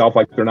company itself.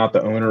 Like they're not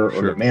the owner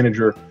or the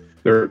manager.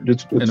 And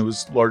it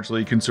was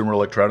largely consumer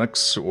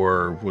electronics,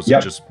 or was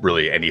it just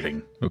really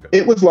anything? Okay.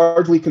 It was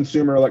largely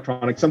consumer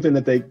electronics, something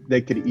that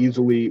they could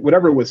easily,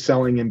 whatever was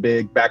selling in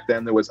big. Back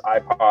then there was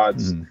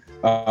iPods,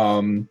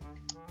 and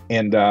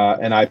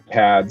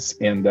iPads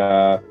and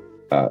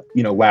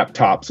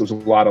laptops. There was a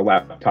lot of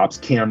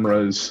laptops,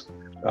 cameras,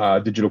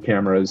 digital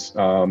cameras,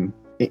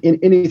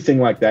 anything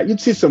like that. You'd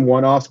see some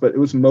one-offs, but it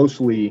was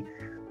mostly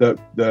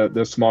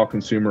the small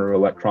consumer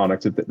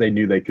electronics that they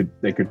knew they could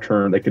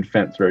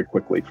fence very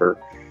quickly for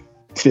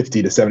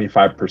 50 to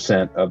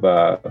 75%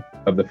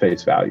 of the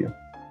face value.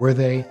 Were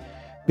they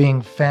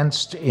being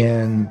fenced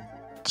in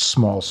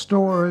small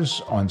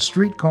stores, on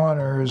street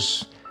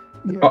corners?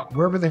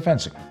 Where were they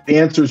fencing? The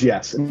answer is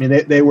yes. I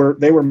mean, they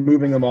were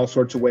moving them all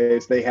sorts of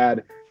ways. They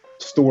had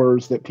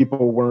stores that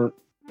people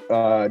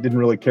didn't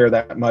really care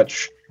that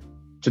much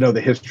to know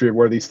the history of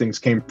where these things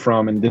came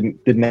from, and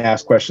didn't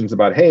ask questions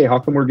about, hey, how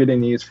come we're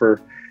getting these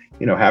for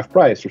half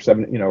price or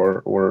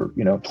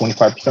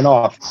 25%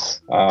 off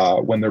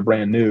when they're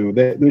brand new.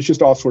 There's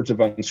just all sorts of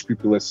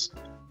unscrupulous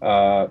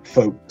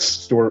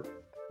folks,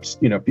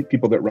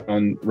 people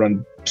that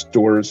run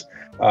stores,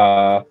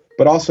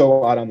 but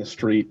also out on the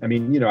street. I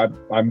mean,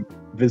 I'm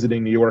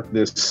visiting New York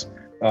this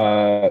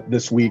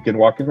week, and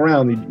walking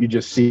around, you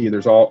just see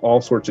there's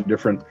all sorts of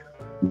different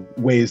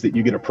ways that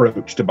you get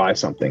approached to buy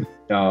something.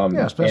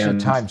 Especially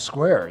Times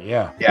Square.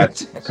 Yeah,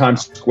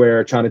 Times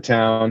Square,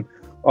 Chinatown,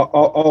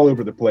 all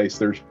over the place.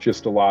 There's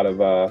just a lot of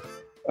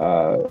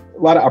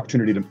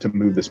opportunity to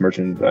move this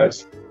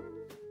merchandise.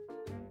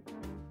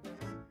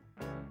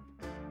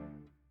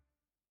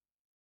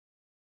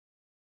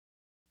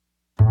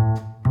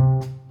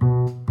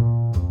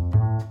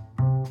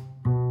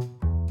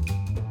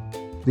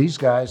 These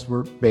guys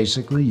were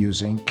basically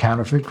using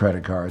counterfeit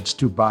credit cards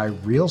to buy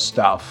real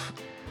stuff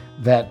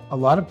that a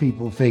lot of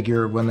people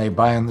figure when they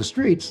buy on the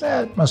streets,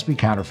 it must be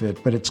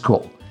counterfeit, but it's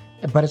cool.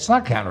 But it's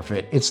not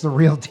counterfeit. It's the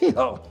real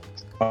deal.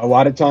 A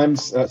lot of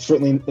times,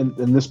 certainly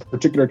in this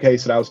particular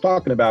case that I was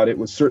talking about, it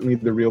was certainly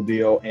the real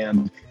deal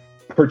and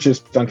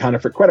purchased on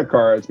counterfeit credit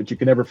cards. But you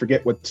can never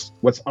forget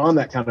what's on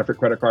that counterfeit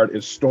credit card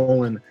is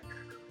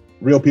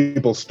real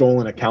people's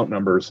stolen account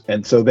numbers.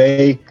 And so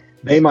they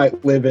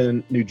might live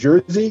in New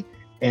Jersey,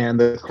 and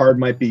the card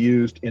might be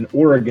used in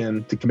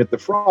Oregon to commit the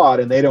fraud,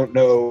 and they don't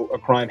know a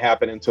crime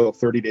happened until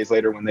 30 days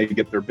later when they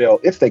get their bill,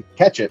 if they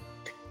catch it.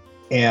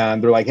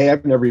 And they're like, hey,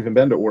 I've never even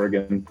been to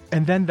Oregon.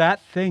 And then that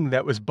thing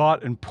that was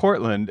bought in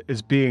Portland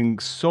is being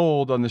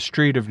sold on the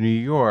street of New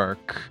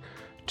York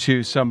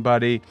to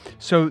somebody.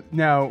 So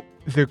now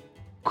the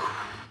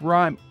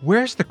crime,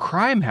 where's the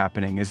crime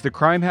happening? Is the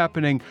crime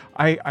happening?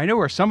 I know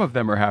where some of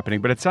them are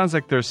happening, but it sounds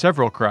like there's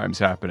several crimes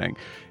happening.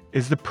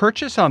 Is the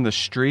purchase on the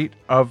street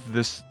of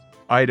this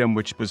item,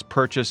 which was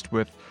purchased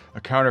with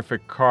a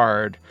counterfeit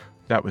card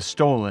that was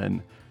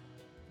stolen,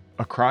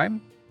 a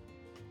crime?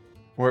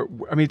 Or,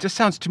 I mean, it just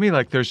sounds to me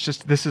like this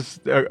is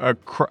a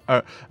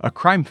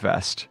crime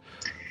fest.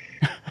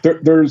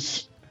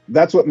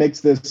 That's what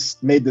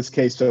made this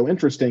case so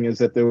interesting, is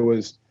that there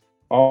was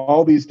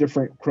all these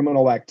different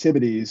criminal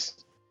activities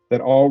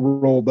that all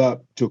rolled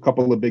up to a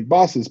couple of big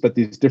bosses, but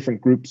these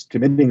different groups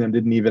committing them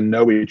didn't even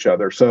know each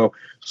other. So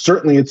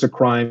certainly it's a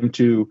crime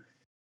to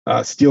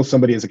steal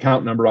somebody's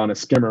account number on a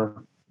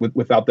skimmer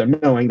without them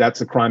knowing.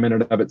 That's a crime in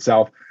and of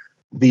itself.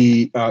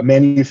 The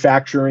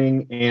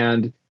manufacturing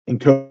and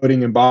encoding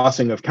and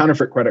embossing of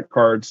counterfeit credit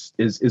cards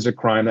is a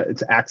crime.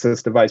 It's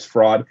access device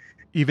fraud.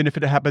 Even if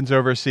it happens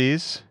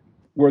overseas?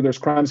 Where there's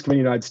crimes committed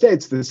in the United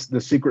States,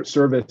 the Secret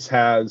Service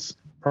has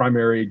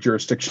primary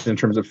jurisdiction in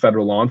terms of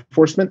federal law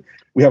enforcement.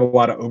 We have a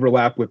lot of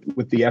overlap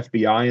with the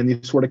FBI in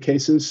these sort of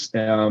cases,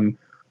 and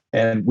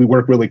we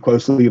work really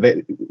closely.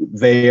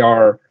 They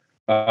are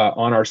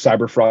on our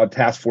cyber fraud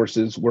task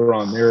forces. We're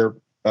on their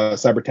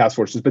cyber task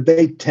forces, but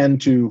they tend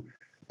to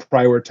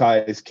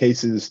prioritize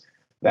cases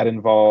that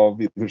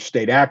involve either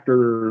state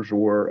actors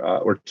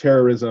or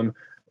terrorism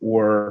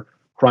or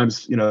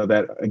crimes,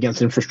 that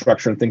against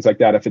infrastructure and things like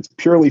that. If it's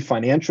purely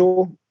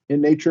financial in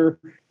nature,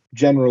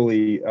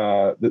 generally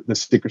the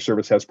Secret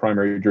Service has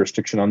primary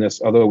jurisdiction on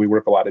this, although we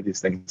work a lot of these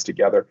things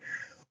together.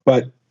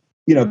 But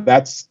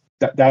that's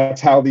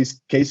how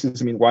these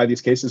cases, why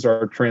these cases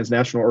are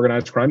transnational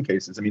organized crime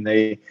cases.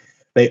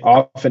 They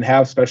often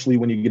have, especially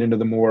when you get into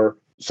the more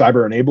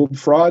cyber enabled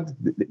fraud,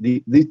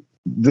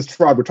 this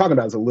fraud we're talking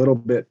about is a little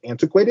bit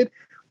antiquated.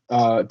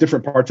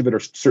 Different parts of it are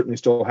certainly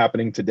still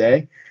happening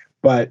today,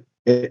 but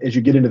as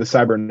you get into the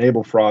cyber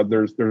enabled fraud,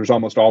 there's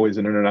almost always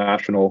an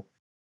international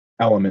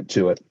element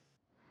to it.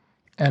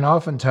 And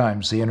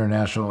oftentimes the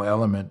international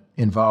element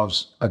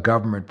involves a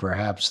government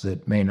perhaps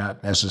that may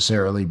not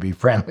necessarily be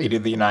friendly to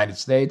the United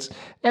States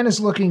and is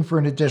looking for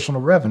an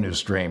additional revenue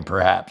stream,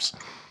 perhaps.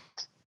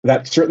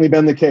 That's certainly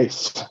been the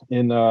case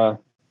in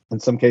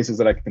some cases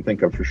that I can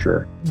think of for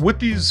sure. With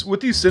these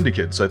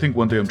syndicates, I think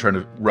one thing I'm trying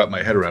to wrap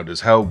my head around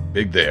is how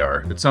big they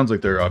are. It sounds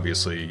like they're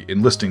obviously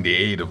enlisting the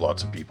aid of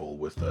lots of people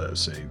with,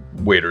 say,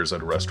 waiters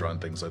at a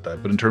restaurant, things like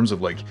that. But in terms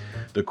of like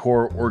the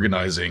core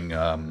organizing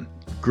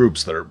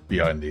groups that are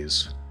behind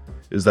these,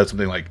 is that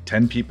something like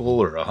 10 people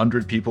or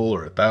 100 people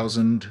or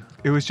 1,000?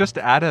 It was just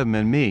Adam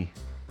and me.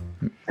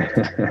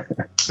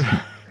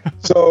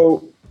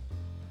 So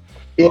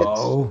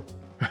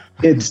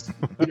it's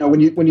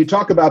when you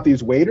talk about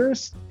these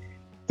waiters,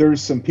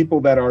 there's some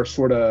people that are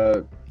sort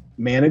of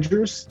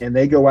managers, and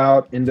they go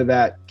out into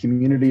that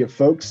community of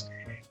folks,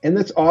 and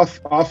that's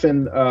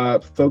often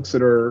folks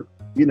that are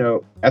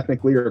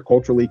ethnically or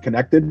culturally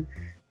connected.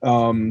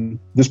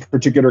 This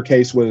particular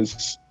case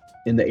was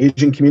in the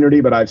Asian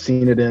community, but I've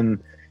seen it in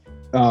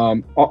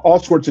all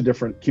sorts of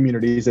different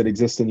communities that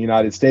exist in the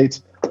United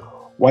States,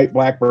 white,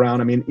 black,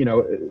 brown.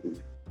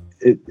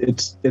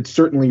 It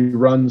certainly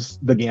runs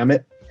the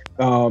gamut.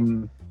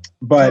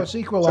 But so it's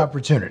equal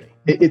opportunity.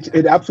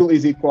 It absolutely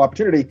is equal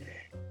opportunity.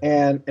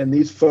 And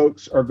these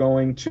folks are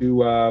going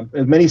to,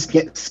 as many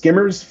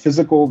skimmers,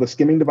 the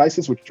skimming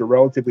devices, which are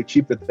relatively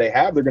cheap that they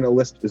have, they're going to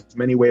list as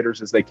many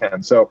waiters as they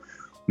can. So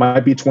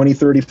might be 20,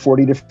 30,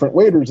 40 different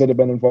waiters that have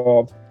been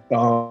involved.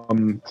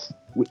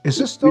 Is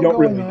this still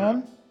going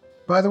on?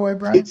 By the way,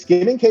 Brian,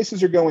 skimming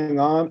cases are going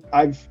on.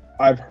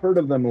 I've heard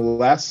of them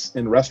less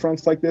in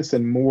restaurants like this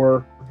and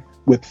more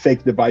with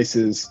fake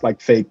devices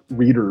like fake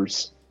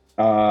readers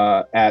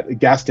at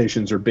gas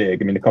stations are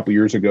big. I mean, a couple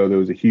years ago, there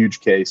was a huge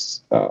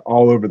case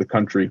all over the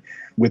country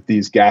with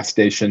these gas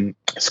station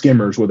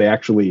skimmers where they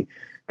actually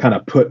kind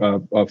of put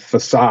a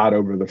facade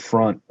over the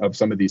front of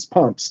some of these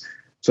pumps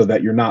so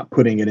that you're not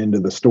putting it into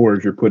the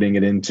stores, you're putting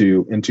it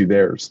into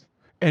theirs.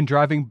 And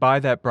driving by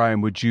that, Brian,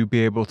 would you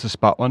be able to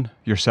spot one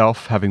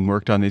yourself, having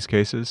worked on these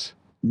cases?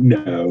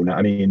 No.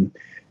 I mean,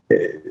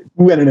 we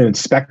went in and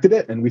inspected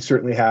it, and we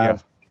certainly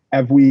have. Yeah.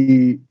 Have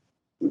we?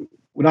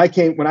 When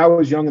I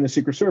was young in the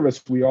Secret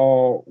Service, we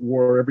all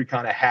wore every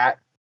kind of hat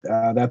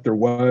that there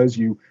was.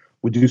 You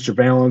would do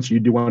surveillance,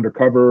 you do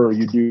undercover, or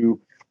you do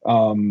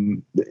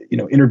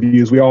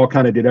interviews. We all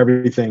kind of did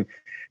everything.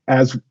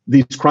 As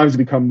these crimes have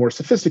become more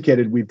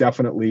sophisticated, we've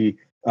definitely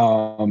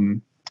have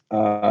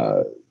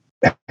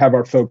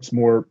our folks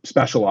more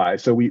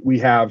specialized. So we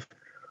have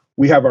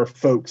our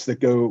folks that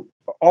go.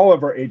 All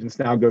of our agents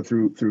now go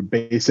through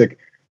basic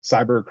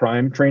cyber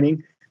crime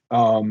training,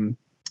 but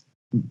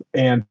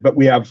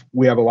we have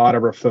a lot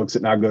of our folks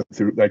that now go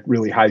through like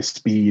really high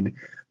speed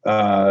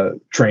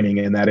training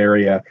in that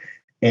area,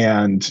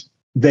 and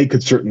they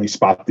could certainly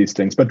spot these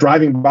things. But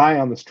driving by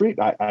on the street,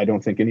 I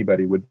don't think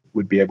anybody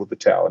would be able to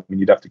tell. I mean,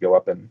 you'd have to go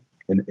up and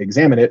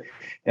examine it,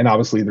 and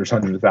obviously there's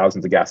hundreds of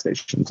thousands of gas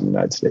stations in the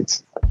United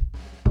States.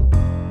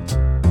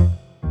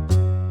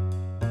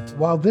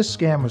 While this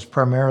scam was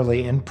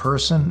primarily in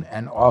person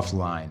and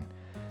offline,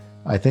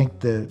 I think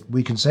that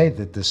we can say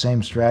that the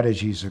same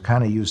strategies are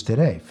kind of used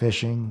today.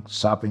 Phishing,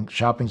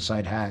 shopping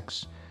site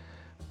hacks,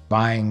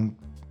 buying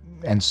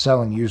and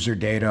selling user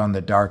data on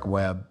the dark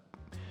web.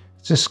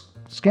 It's just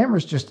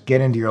scammers just get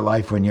into your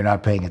life when you're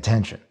not paying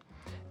attention.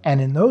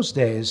 And in those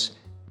days,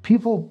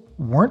 people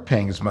weren't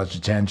paying as much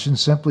attention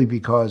simply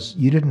because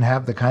you didn't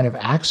have the kind of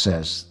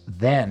access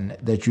then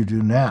that you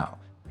do now.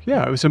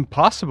 Yeah, it was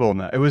impossible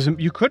now.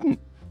 You couldn't.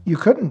 You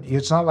couldn't.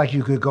 It's not like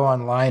you could go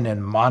online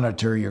and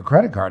monitor your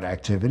credit card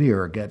activity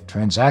or get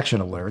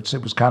transaction alerts.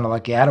 It was kind of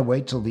like you had to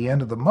wait till the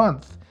end of the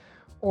month,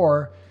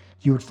 or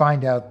you would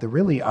find out the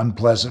really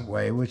unpleasant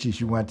way, which is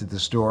you went to the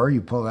store,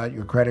 you pulled out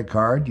your credit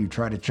card, you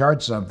tried to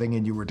charge something,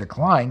 and you were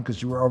declined because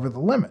you were over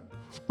the limit.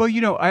 Well,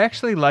 I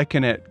actually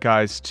liken it,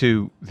 guys,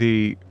 to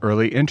the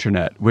early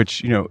internet,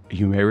 which, you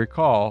may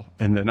recall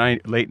in the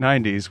late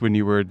 90s when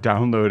you were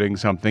downloading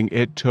something,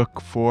 it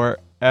took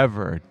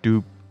forever.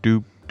 Doop,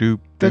 doop, doop.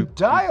 The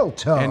dial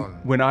tone. And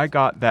when I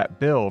got that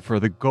bill for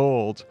the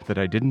gold that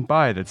I didn't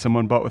buy, that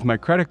someone bought with my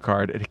credit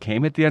card, it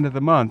came at the end of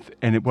the month,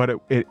 and it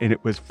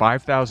was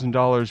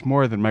 $5,000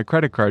 more than my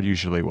credit card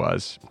usually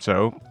was.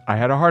 So I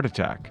had a heart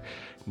attack.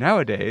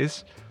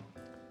 Nowadays,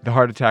 the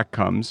heart attack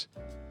comes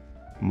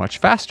much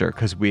faster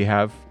because we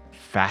have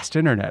fast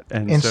internet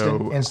and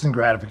instant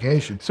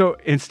gratification. So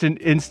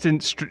instant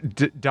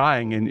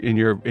dying in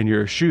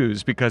your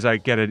shoes because I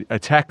get a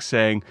text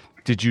saying,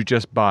 "Did you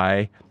just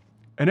buy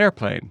an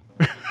airplane?"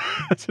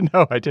 So,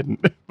 no, I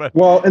didn't. But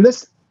well, and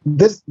this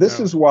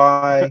is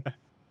why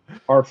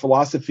our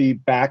philosophy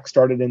back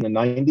started in the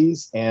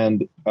 90s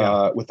and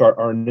with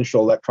our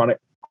initial electronic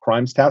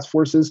crimes task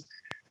forces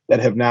that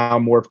have now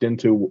morphed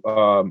into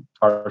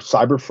our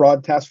cyber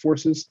fraud task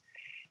forces.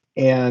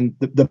 And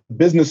the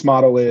business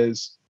model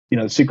is,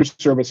 the Secret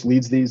Service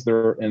leads these.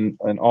 They're in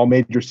all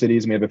major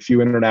cities. And we have a few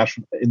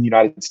international in the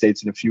United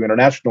States and a few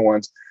international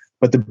ones.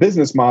 But the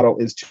business model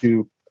is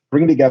to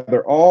bring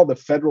together all the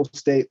federal,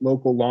 state,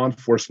 local law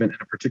enforcement in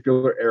a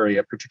particular area,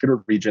 a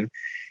particular region,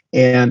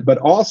 but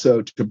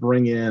also to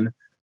bring in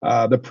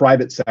the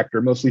private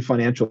sector, mostly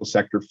financial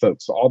sector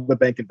folks, so all the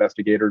bank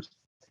investigators.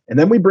 And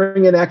then we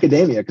bring in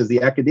academia because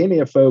the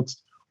academia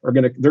folks they're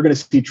going to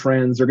see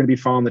trends. They're going to be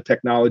following the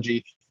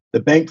technology. The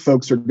bank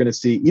folks are going to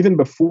see, even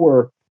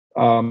before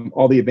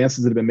all the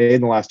advances that have been made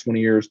in the last 20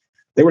 years,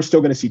 they were still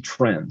going to see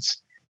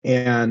trends.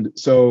 And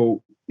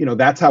so,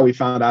 that's how we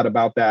found out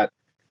about that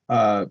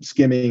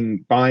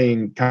skimming,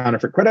 buying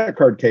counterfeit credit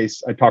card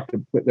case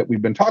that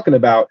we've been talking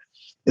about,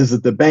 is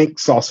that the bank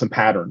saw some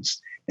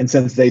patterns. And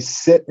since they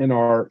sit in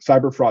our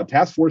cyber fraud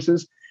task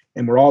forces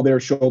and we're all there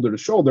shoulder to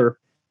shoulder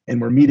and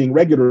we're meeting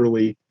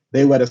regularly,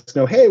 they let us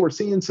know, hey, we're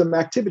seeing some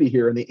activity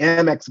here. And the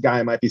Amex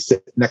guy might be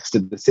sitting next to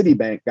the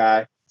Citibank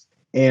guy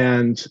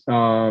and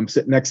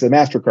sitting next to the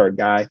MasterCard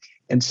guy.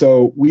 And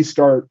so we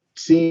start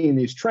seeing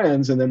these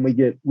trends, and then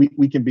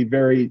we can be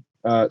very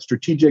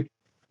strategic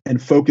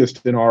and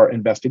focused in our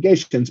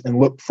investigations and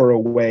look for a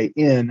way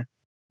in,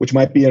 which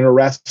might be an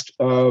arrest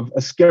of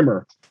a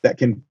skimmer that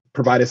can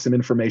provide us some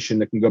information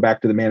that can go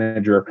back to the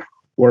manager,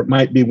 or it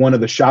might be one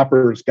of the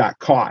shoppers got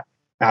caught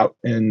out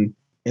in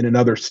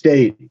another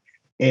state,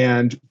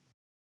 and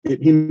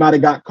he might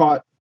have got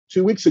caught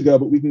 2 weeks ago,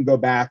 but we can go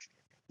back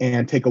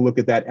and take a look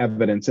at that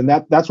evidence. And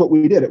that's what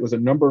we did. It was a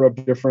number of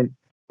different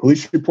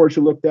police reports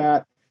we looked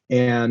at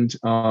and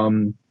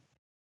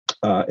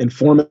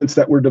informants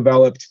that were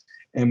developed,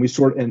 and we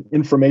sort and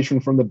information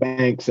from the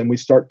banks, and we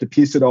start to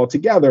piece it all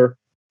together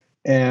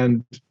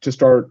and to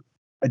start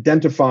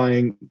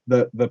identifying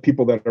the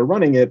people that are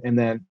running it, and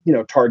then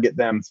target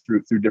them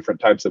through different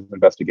types of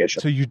investigation.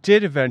 So you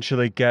did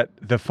eventually get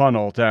the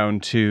funnel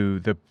down to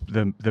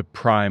the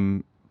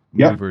prime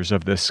movers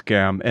of this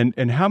scam,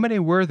 and how many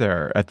were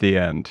there at the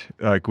end?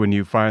 Like when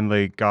you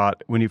finally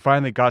got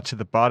to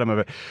the bottom of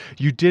it,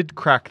 you did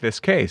crack this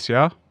case,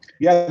 yeah?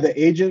 Yeah, the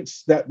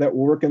agents that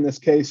work in this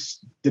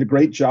case did a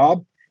great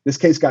job. This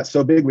case got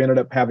so big, we ended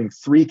up having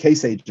 3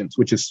 case agents,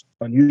 which is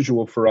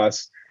unusual for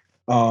us.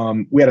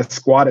 We had a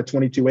squad of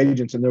 22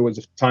 agents, and there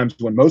was times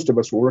when most of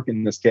us were working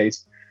in this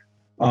case,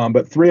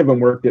 but 3 of them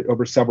worked it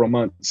over several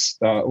months,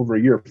 over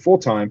a year full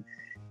time,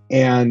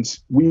 and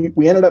we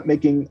ended up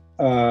making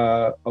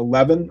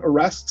 11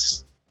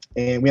 arrests,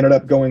 and we ended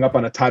up going up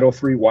on a Title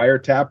III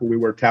wiretap where we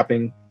were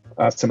tapping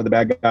some of the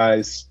bad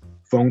guys'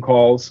 phone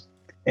calls,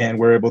 and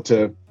we're able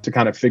to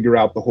kind of figure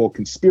out the whole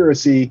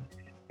conspiracy,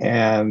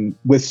 and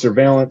with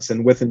surveillance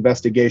and with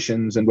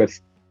investigations and with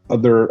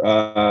other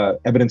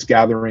evidence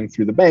gathering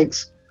through the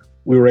banks,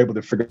 we were able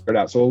to figure it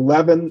out. So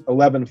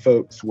 11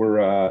 folks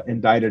were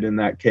indicted in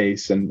that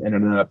case and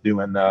ended up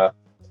doing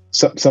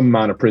some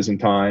amount of prison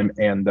time.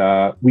 And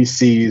we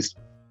seized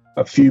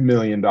a few $1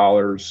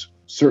 million,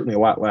 certainly a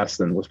lot less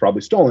than was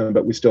probably stolen,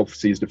 but we still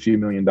seized a few $1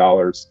 million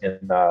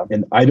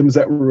in items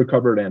that were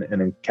recovered and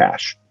in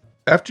cash.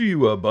 After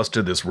you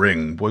busted this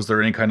ring, was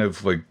there any kind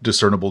of like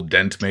discernible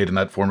dent made in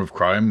that form of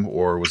crime,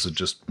 or was it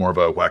just more of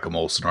a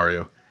whack-a-mole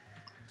scenario?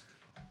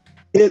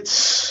 I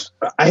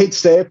hate to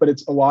say it, but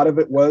a lot of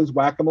it was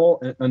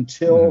whack-a-mole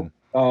until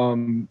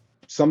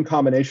some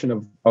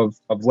combination of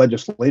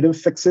legislative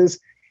fixes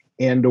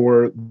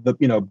and/or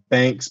the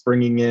banks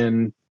bringing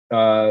in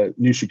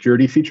new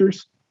security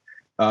features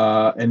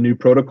and new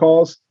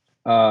protocols.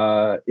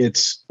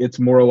 It's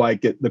more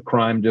like the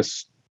crime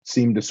just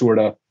seemed to sort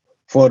of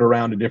float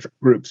around to different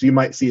groups. You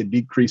might see a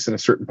decrease in a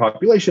certain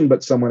population,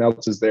 but someone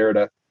else is there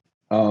to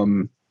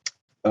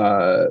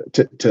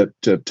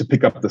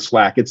pick up the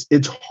slack.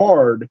 It's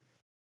hard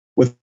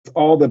with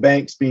all the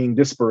banks being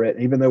disparate,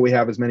 even though we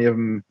have as many of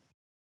them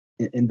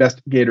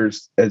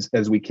investigators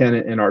as we can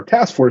in our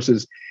task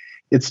forces.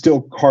 It's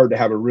still hard to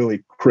have a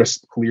really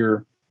crisp,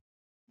 clear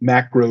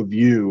macro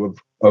view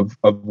of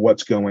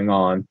what's going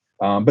on.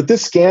 But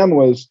this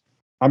scam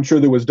I'm sure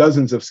there was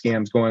dozens of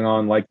scams going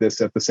on like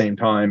this at the same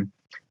time.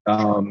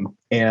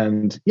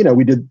 And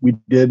we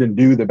did and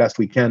do the best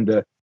we can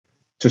to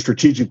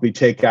strategically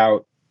take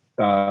out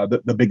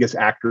the biggest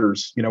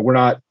actors.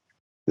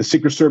 The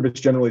Secret Service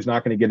generally is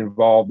not going to get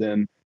involved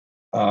in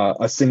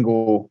a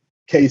single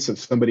case of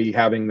somebody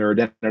having their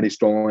identity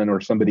stolen or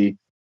somebody's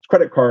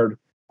credit card,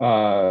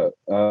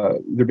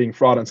 there being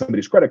fraud on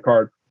somebody's credit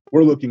card.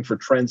 We're looking for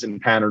trends and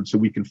patterns so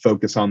we can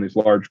focus on these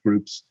large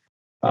groups,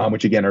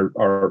 which again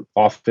are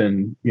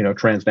often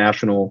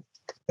transnational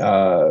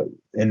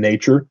in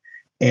nature,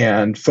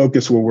 and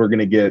focus where we're going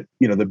to get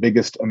the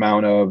biggest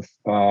amount of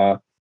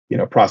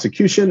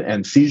prosecution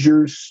and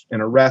seizures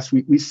and arrests.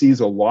 We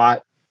seize a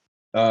lot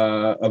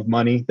of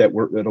money that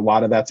a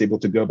lot of that's able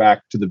to go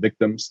back to the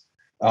victims,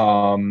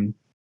 and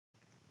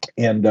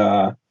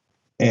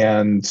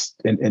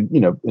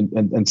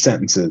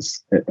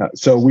sentences.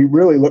 So we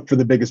really look for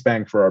the biggest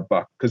bang for our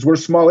buck because we're a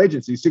small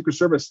agency. Secret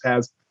Service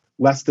has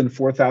less than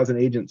 4,000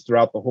 agents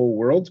throughout the whole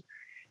world.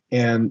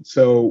 And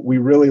so we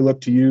really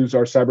look to use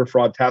our cyber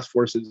fraud task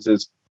forces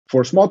as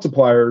force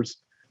multipliers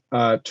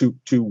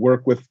to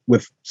work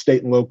with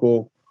state and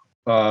local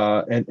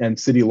and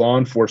city law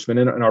enforcement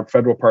and our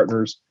federal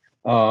partners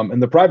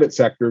and the private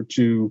sector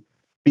to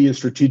be as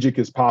strategic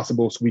as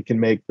possible so we can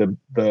make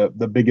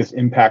the biggest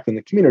impact in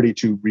the community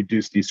to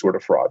reduce these sort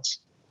of frauds.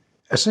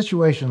 A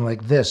situation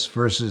like this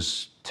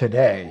versus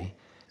today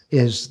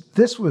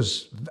this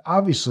was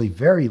obviously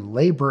very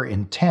labor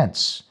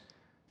intense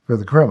for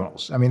the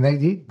criminals. I mean,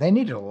 they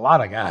needed a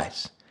lot of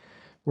guys.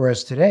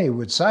 Whereas today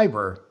with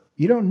cyber,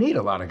 you don't need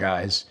a lot of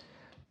guys,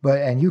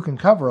 and you can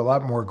cover a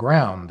lot more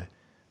ground,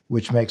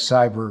 which makes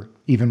cyber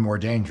even more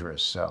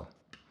dangerous. So,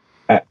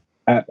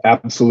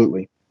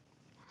 absolutely.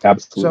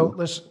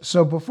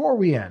 So before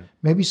we end,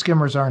 maybe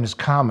skimmers aren't as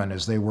common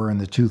as they were in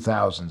the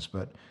 2000s,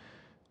 but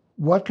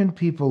what can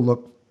people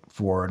look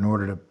for in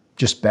order to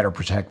just better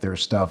protect their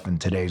stuff in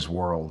today's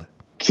world?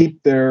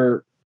 Keep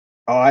their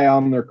eye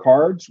on their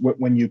cards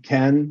when you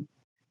can,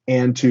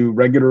 and to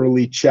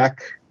regularly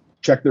check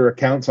their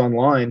accounts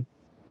online,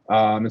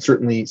 and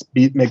certainly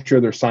make sure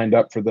they're signed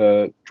up for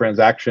the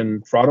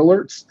transaction fraud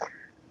alerts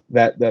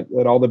that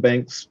all the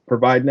banks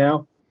provide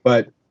now.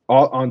 But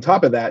on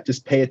top of that,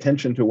 just pay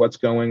attention to what's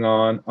going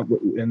on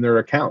in their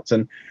accounts.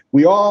 And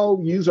we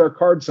all use our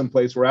card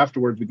someplace where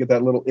afterwards we get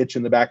that little itch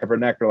in the back of our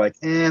neck. We're like,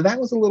 that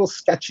was a little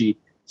sketchy.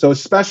 So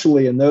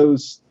especially in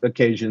those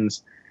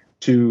occasions,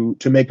 to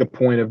make a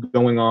point of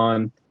going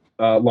on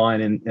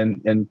line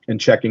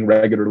and checking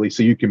regularly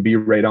so you can be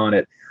right on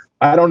it.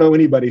 I don't know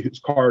anybody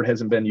whose card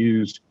hasn't been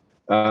used.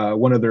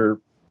 One of their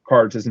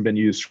cards hasn't been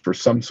used for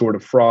some sort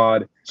of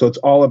fraud. So it's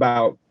all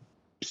about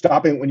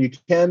stopping when you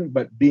can,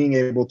 but being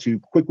able to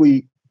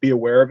quickly be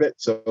aware of it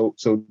so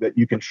that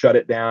you can shut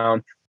it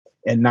down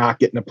and not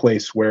get in a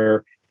place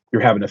where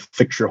you're having to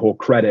fix your whole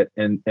credit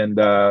and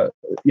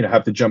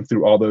have to jump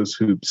through all those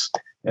hoops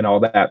and all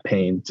that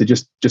pain. To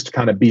just to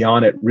kind of be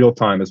on it real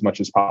time as much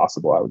as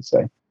possible, I would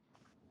say.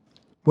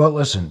 Well,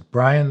 listen,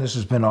 Brian, this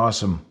has been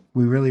awesome.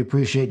 We really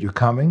appreciate you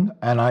coming,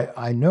 and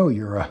I know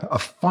you're a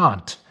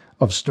font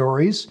of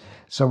stories,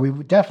 so we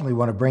definitely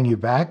want to bring you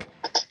back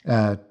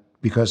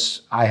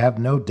because I have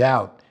no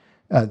doubt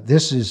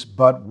this is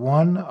but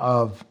one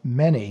of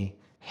many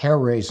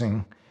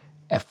hair-raising,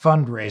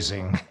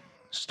 fundraising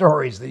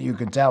stories that you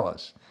can tell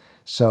us.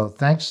 So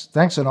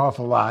thanks an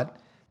awful lot,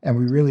 and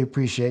we really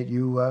appreciate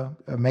you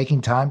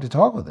making time to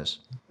talk with us.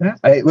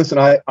 Listen,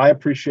 I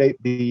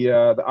appreciate the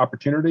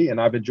opportunity,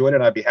 and I've enjoyed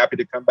it. I'd be happy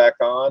to come back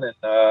on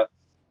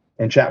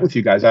and chat with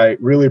you guys. I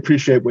really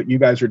appreciate what you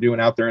guys are doing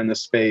out there in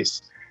this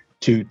space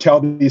to tell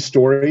these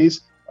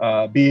stories,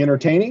 be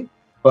entertaining,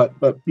 but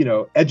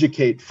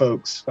educate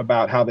folks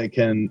about how they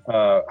can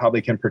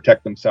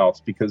protect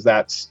themselves, because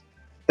that's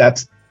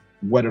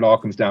what it all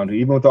comes down to.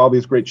 Even with all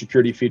these great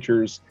security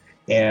features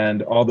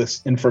and all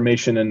this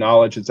information and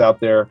knowledge that's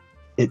out there,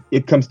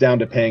 it comes down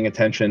to paying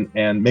attention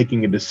and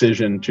making a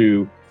decision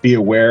to be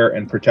aware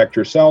and protect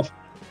yourself.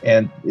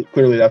 And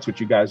clearly that's what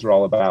you guys are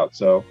all about.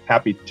 So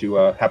happy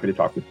to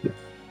talk with you.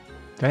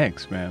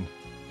 Thanks, man.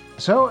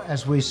 So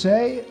as we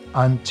say,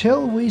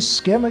 until we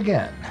skim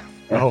again.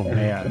 Oh,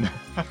 man.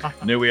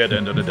 Knew we had to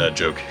end on a dad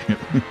joke.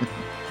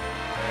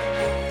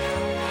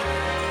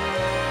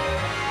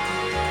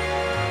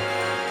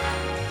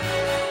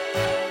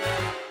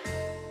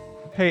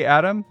 Hey,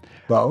 Adam.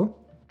 Bo?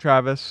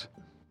 Travis.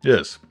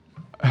 Yes.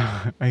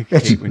 I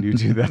hate when you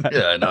do that.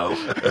 Yeah, I know.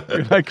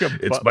 You're like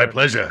it's my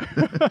pleasure.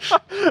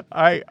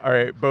 All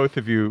right, both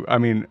of you. I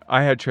mean,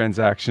 I had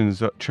transaction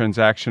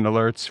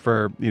alerts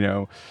for,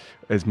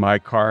 as my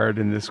card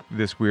in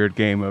this weird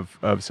game of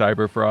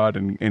cyber fraud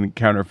and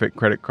counterfeit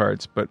credit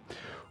cards. But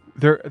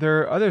there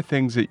are other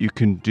things that you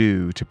can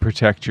do to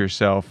protect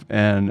yourself.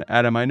 And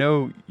Adam, I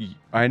know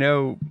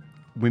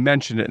we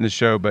mentioned it in the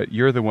show, but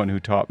you're the one who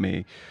taught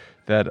me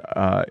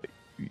that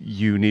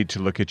you need to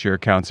look at your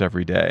accounts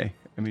every day.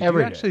 I mean,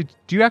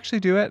 do you actually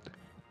do it?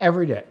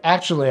 Every day.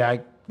 Actually, I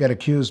get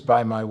accused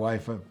by my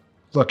wife of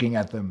looking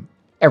at them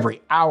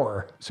every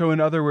hour. So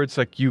in other words,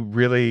 like, you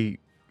really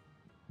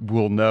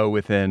will know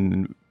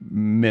within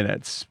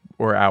minutes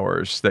or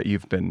hours that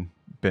you've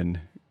been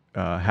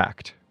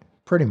hacked.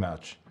 Pretty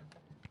much.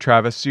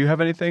 Travis, do you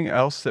have anything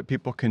else that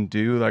people can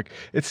do? Like,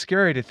 it's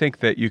scary to think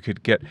that you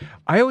could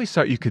I always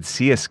thought you could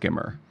see a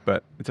skimmer,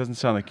 but it doesn't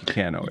sound like you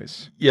can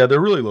always. Yeah,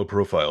 they're really low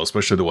profile,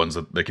 especially the ones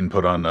that they can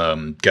put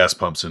on gas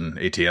pumps and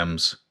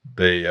ATMs.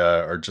 They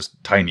are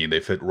just tiny.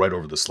 They fit right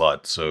over the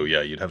slot. So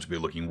yeah, you'd have to be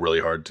looking really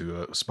hard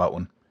to spot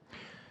one.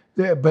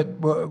 Yeah, but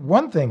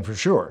one thing for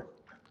sure,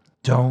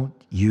 don't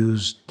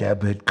use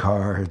debit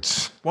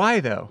cards.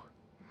 Why though?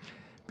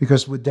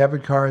 Because with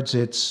debit cards,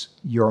 it's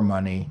your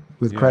money.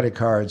 With credit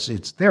cards,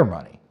 it's their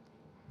money.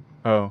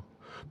 Oh,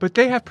 but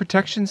they have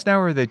protections now,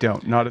 or they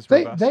don't? Not as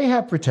robust? They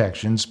have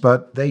protections,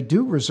 but they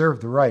do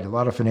reserve the right, a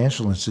lot of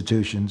financial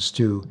institutions,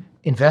 to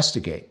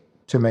investigate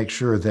to make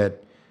sure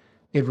that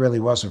it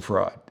really was a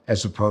fraud,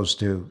 as opposed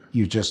to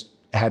you just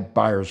had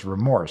buyer's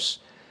remorse.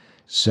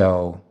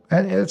 So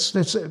and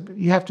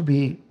you have to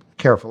be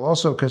careful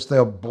also, because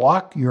they'll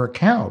block your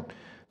account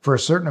for a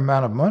certain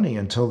amount of money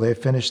until they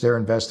finish their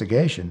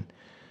investigation.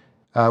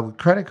 With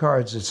credit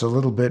cards, it's a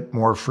little bit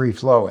more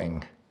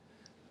free-flowing.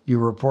 You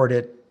report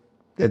it,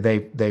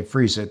 they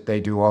freeze it, they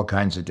do all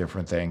kinds of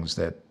different things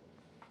that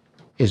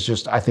is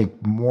just, I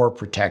think, more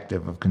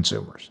protective of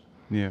consumers.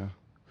 Yeah.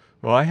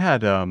 Well, I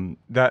had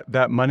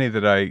that money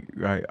that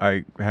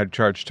I had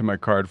charged to my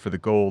card for the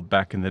gold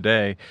back in the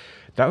day.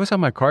 That was on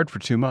my card for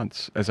 2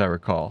 months, as I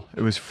recall.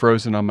 It was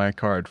frozen on my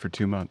card for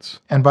 2 months.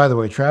 And by the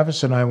way,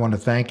 Travis and I want to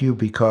thank you,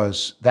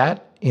 because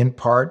that, in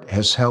part,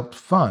 has helped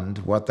fund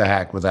What the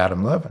Hack with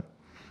Adam Levin.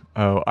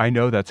 Oh, I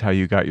know that's how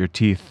you got your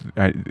teeth.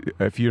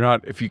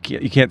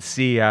 You can't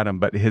see Adam,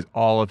 but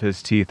all of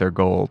his teeth are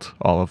gold,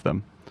 all of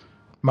them.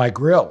 My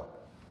grill.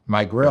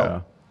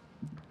 Yeah.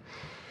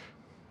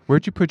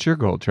 Where'd you put your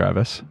gold,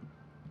 Travis?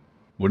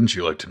 Wouldn't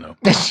you like to know?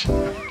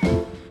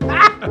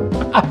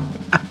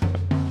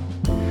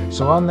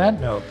 So on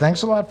that note,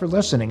 thanks a lot for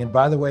listening. And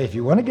by the way, if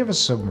you want to give us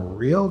some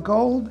real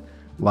gold,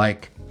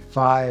 like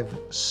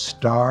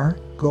 5-star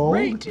gold,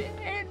 Rate it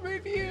and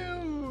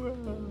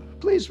review.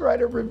 Please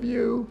write a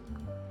review.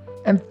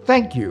 And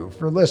thank you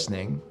for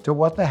listening to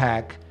What the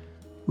Hack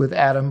with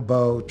Adam,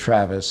 Bo,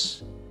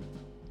 Travis,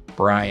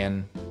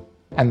 Brian,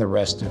 and the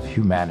rest of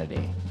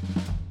humanity.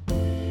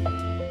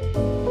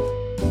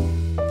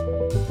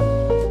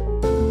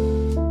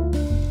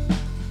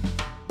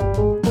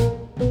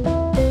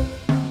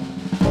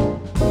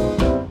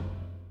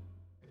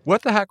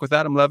 What the Hack with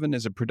Adam Levin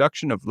is a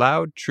production of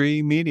Loud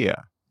Tree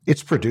Media.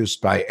 It's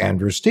produced by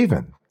Andrew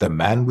Stephen, the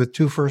man with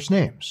 2 first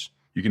names.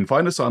 You can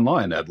find us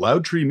online at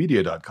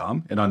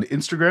loudtreemedia.com and on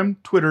Instagram,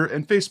 Twitter,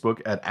 and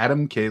Facebook at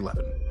Adam K.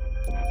 Levin.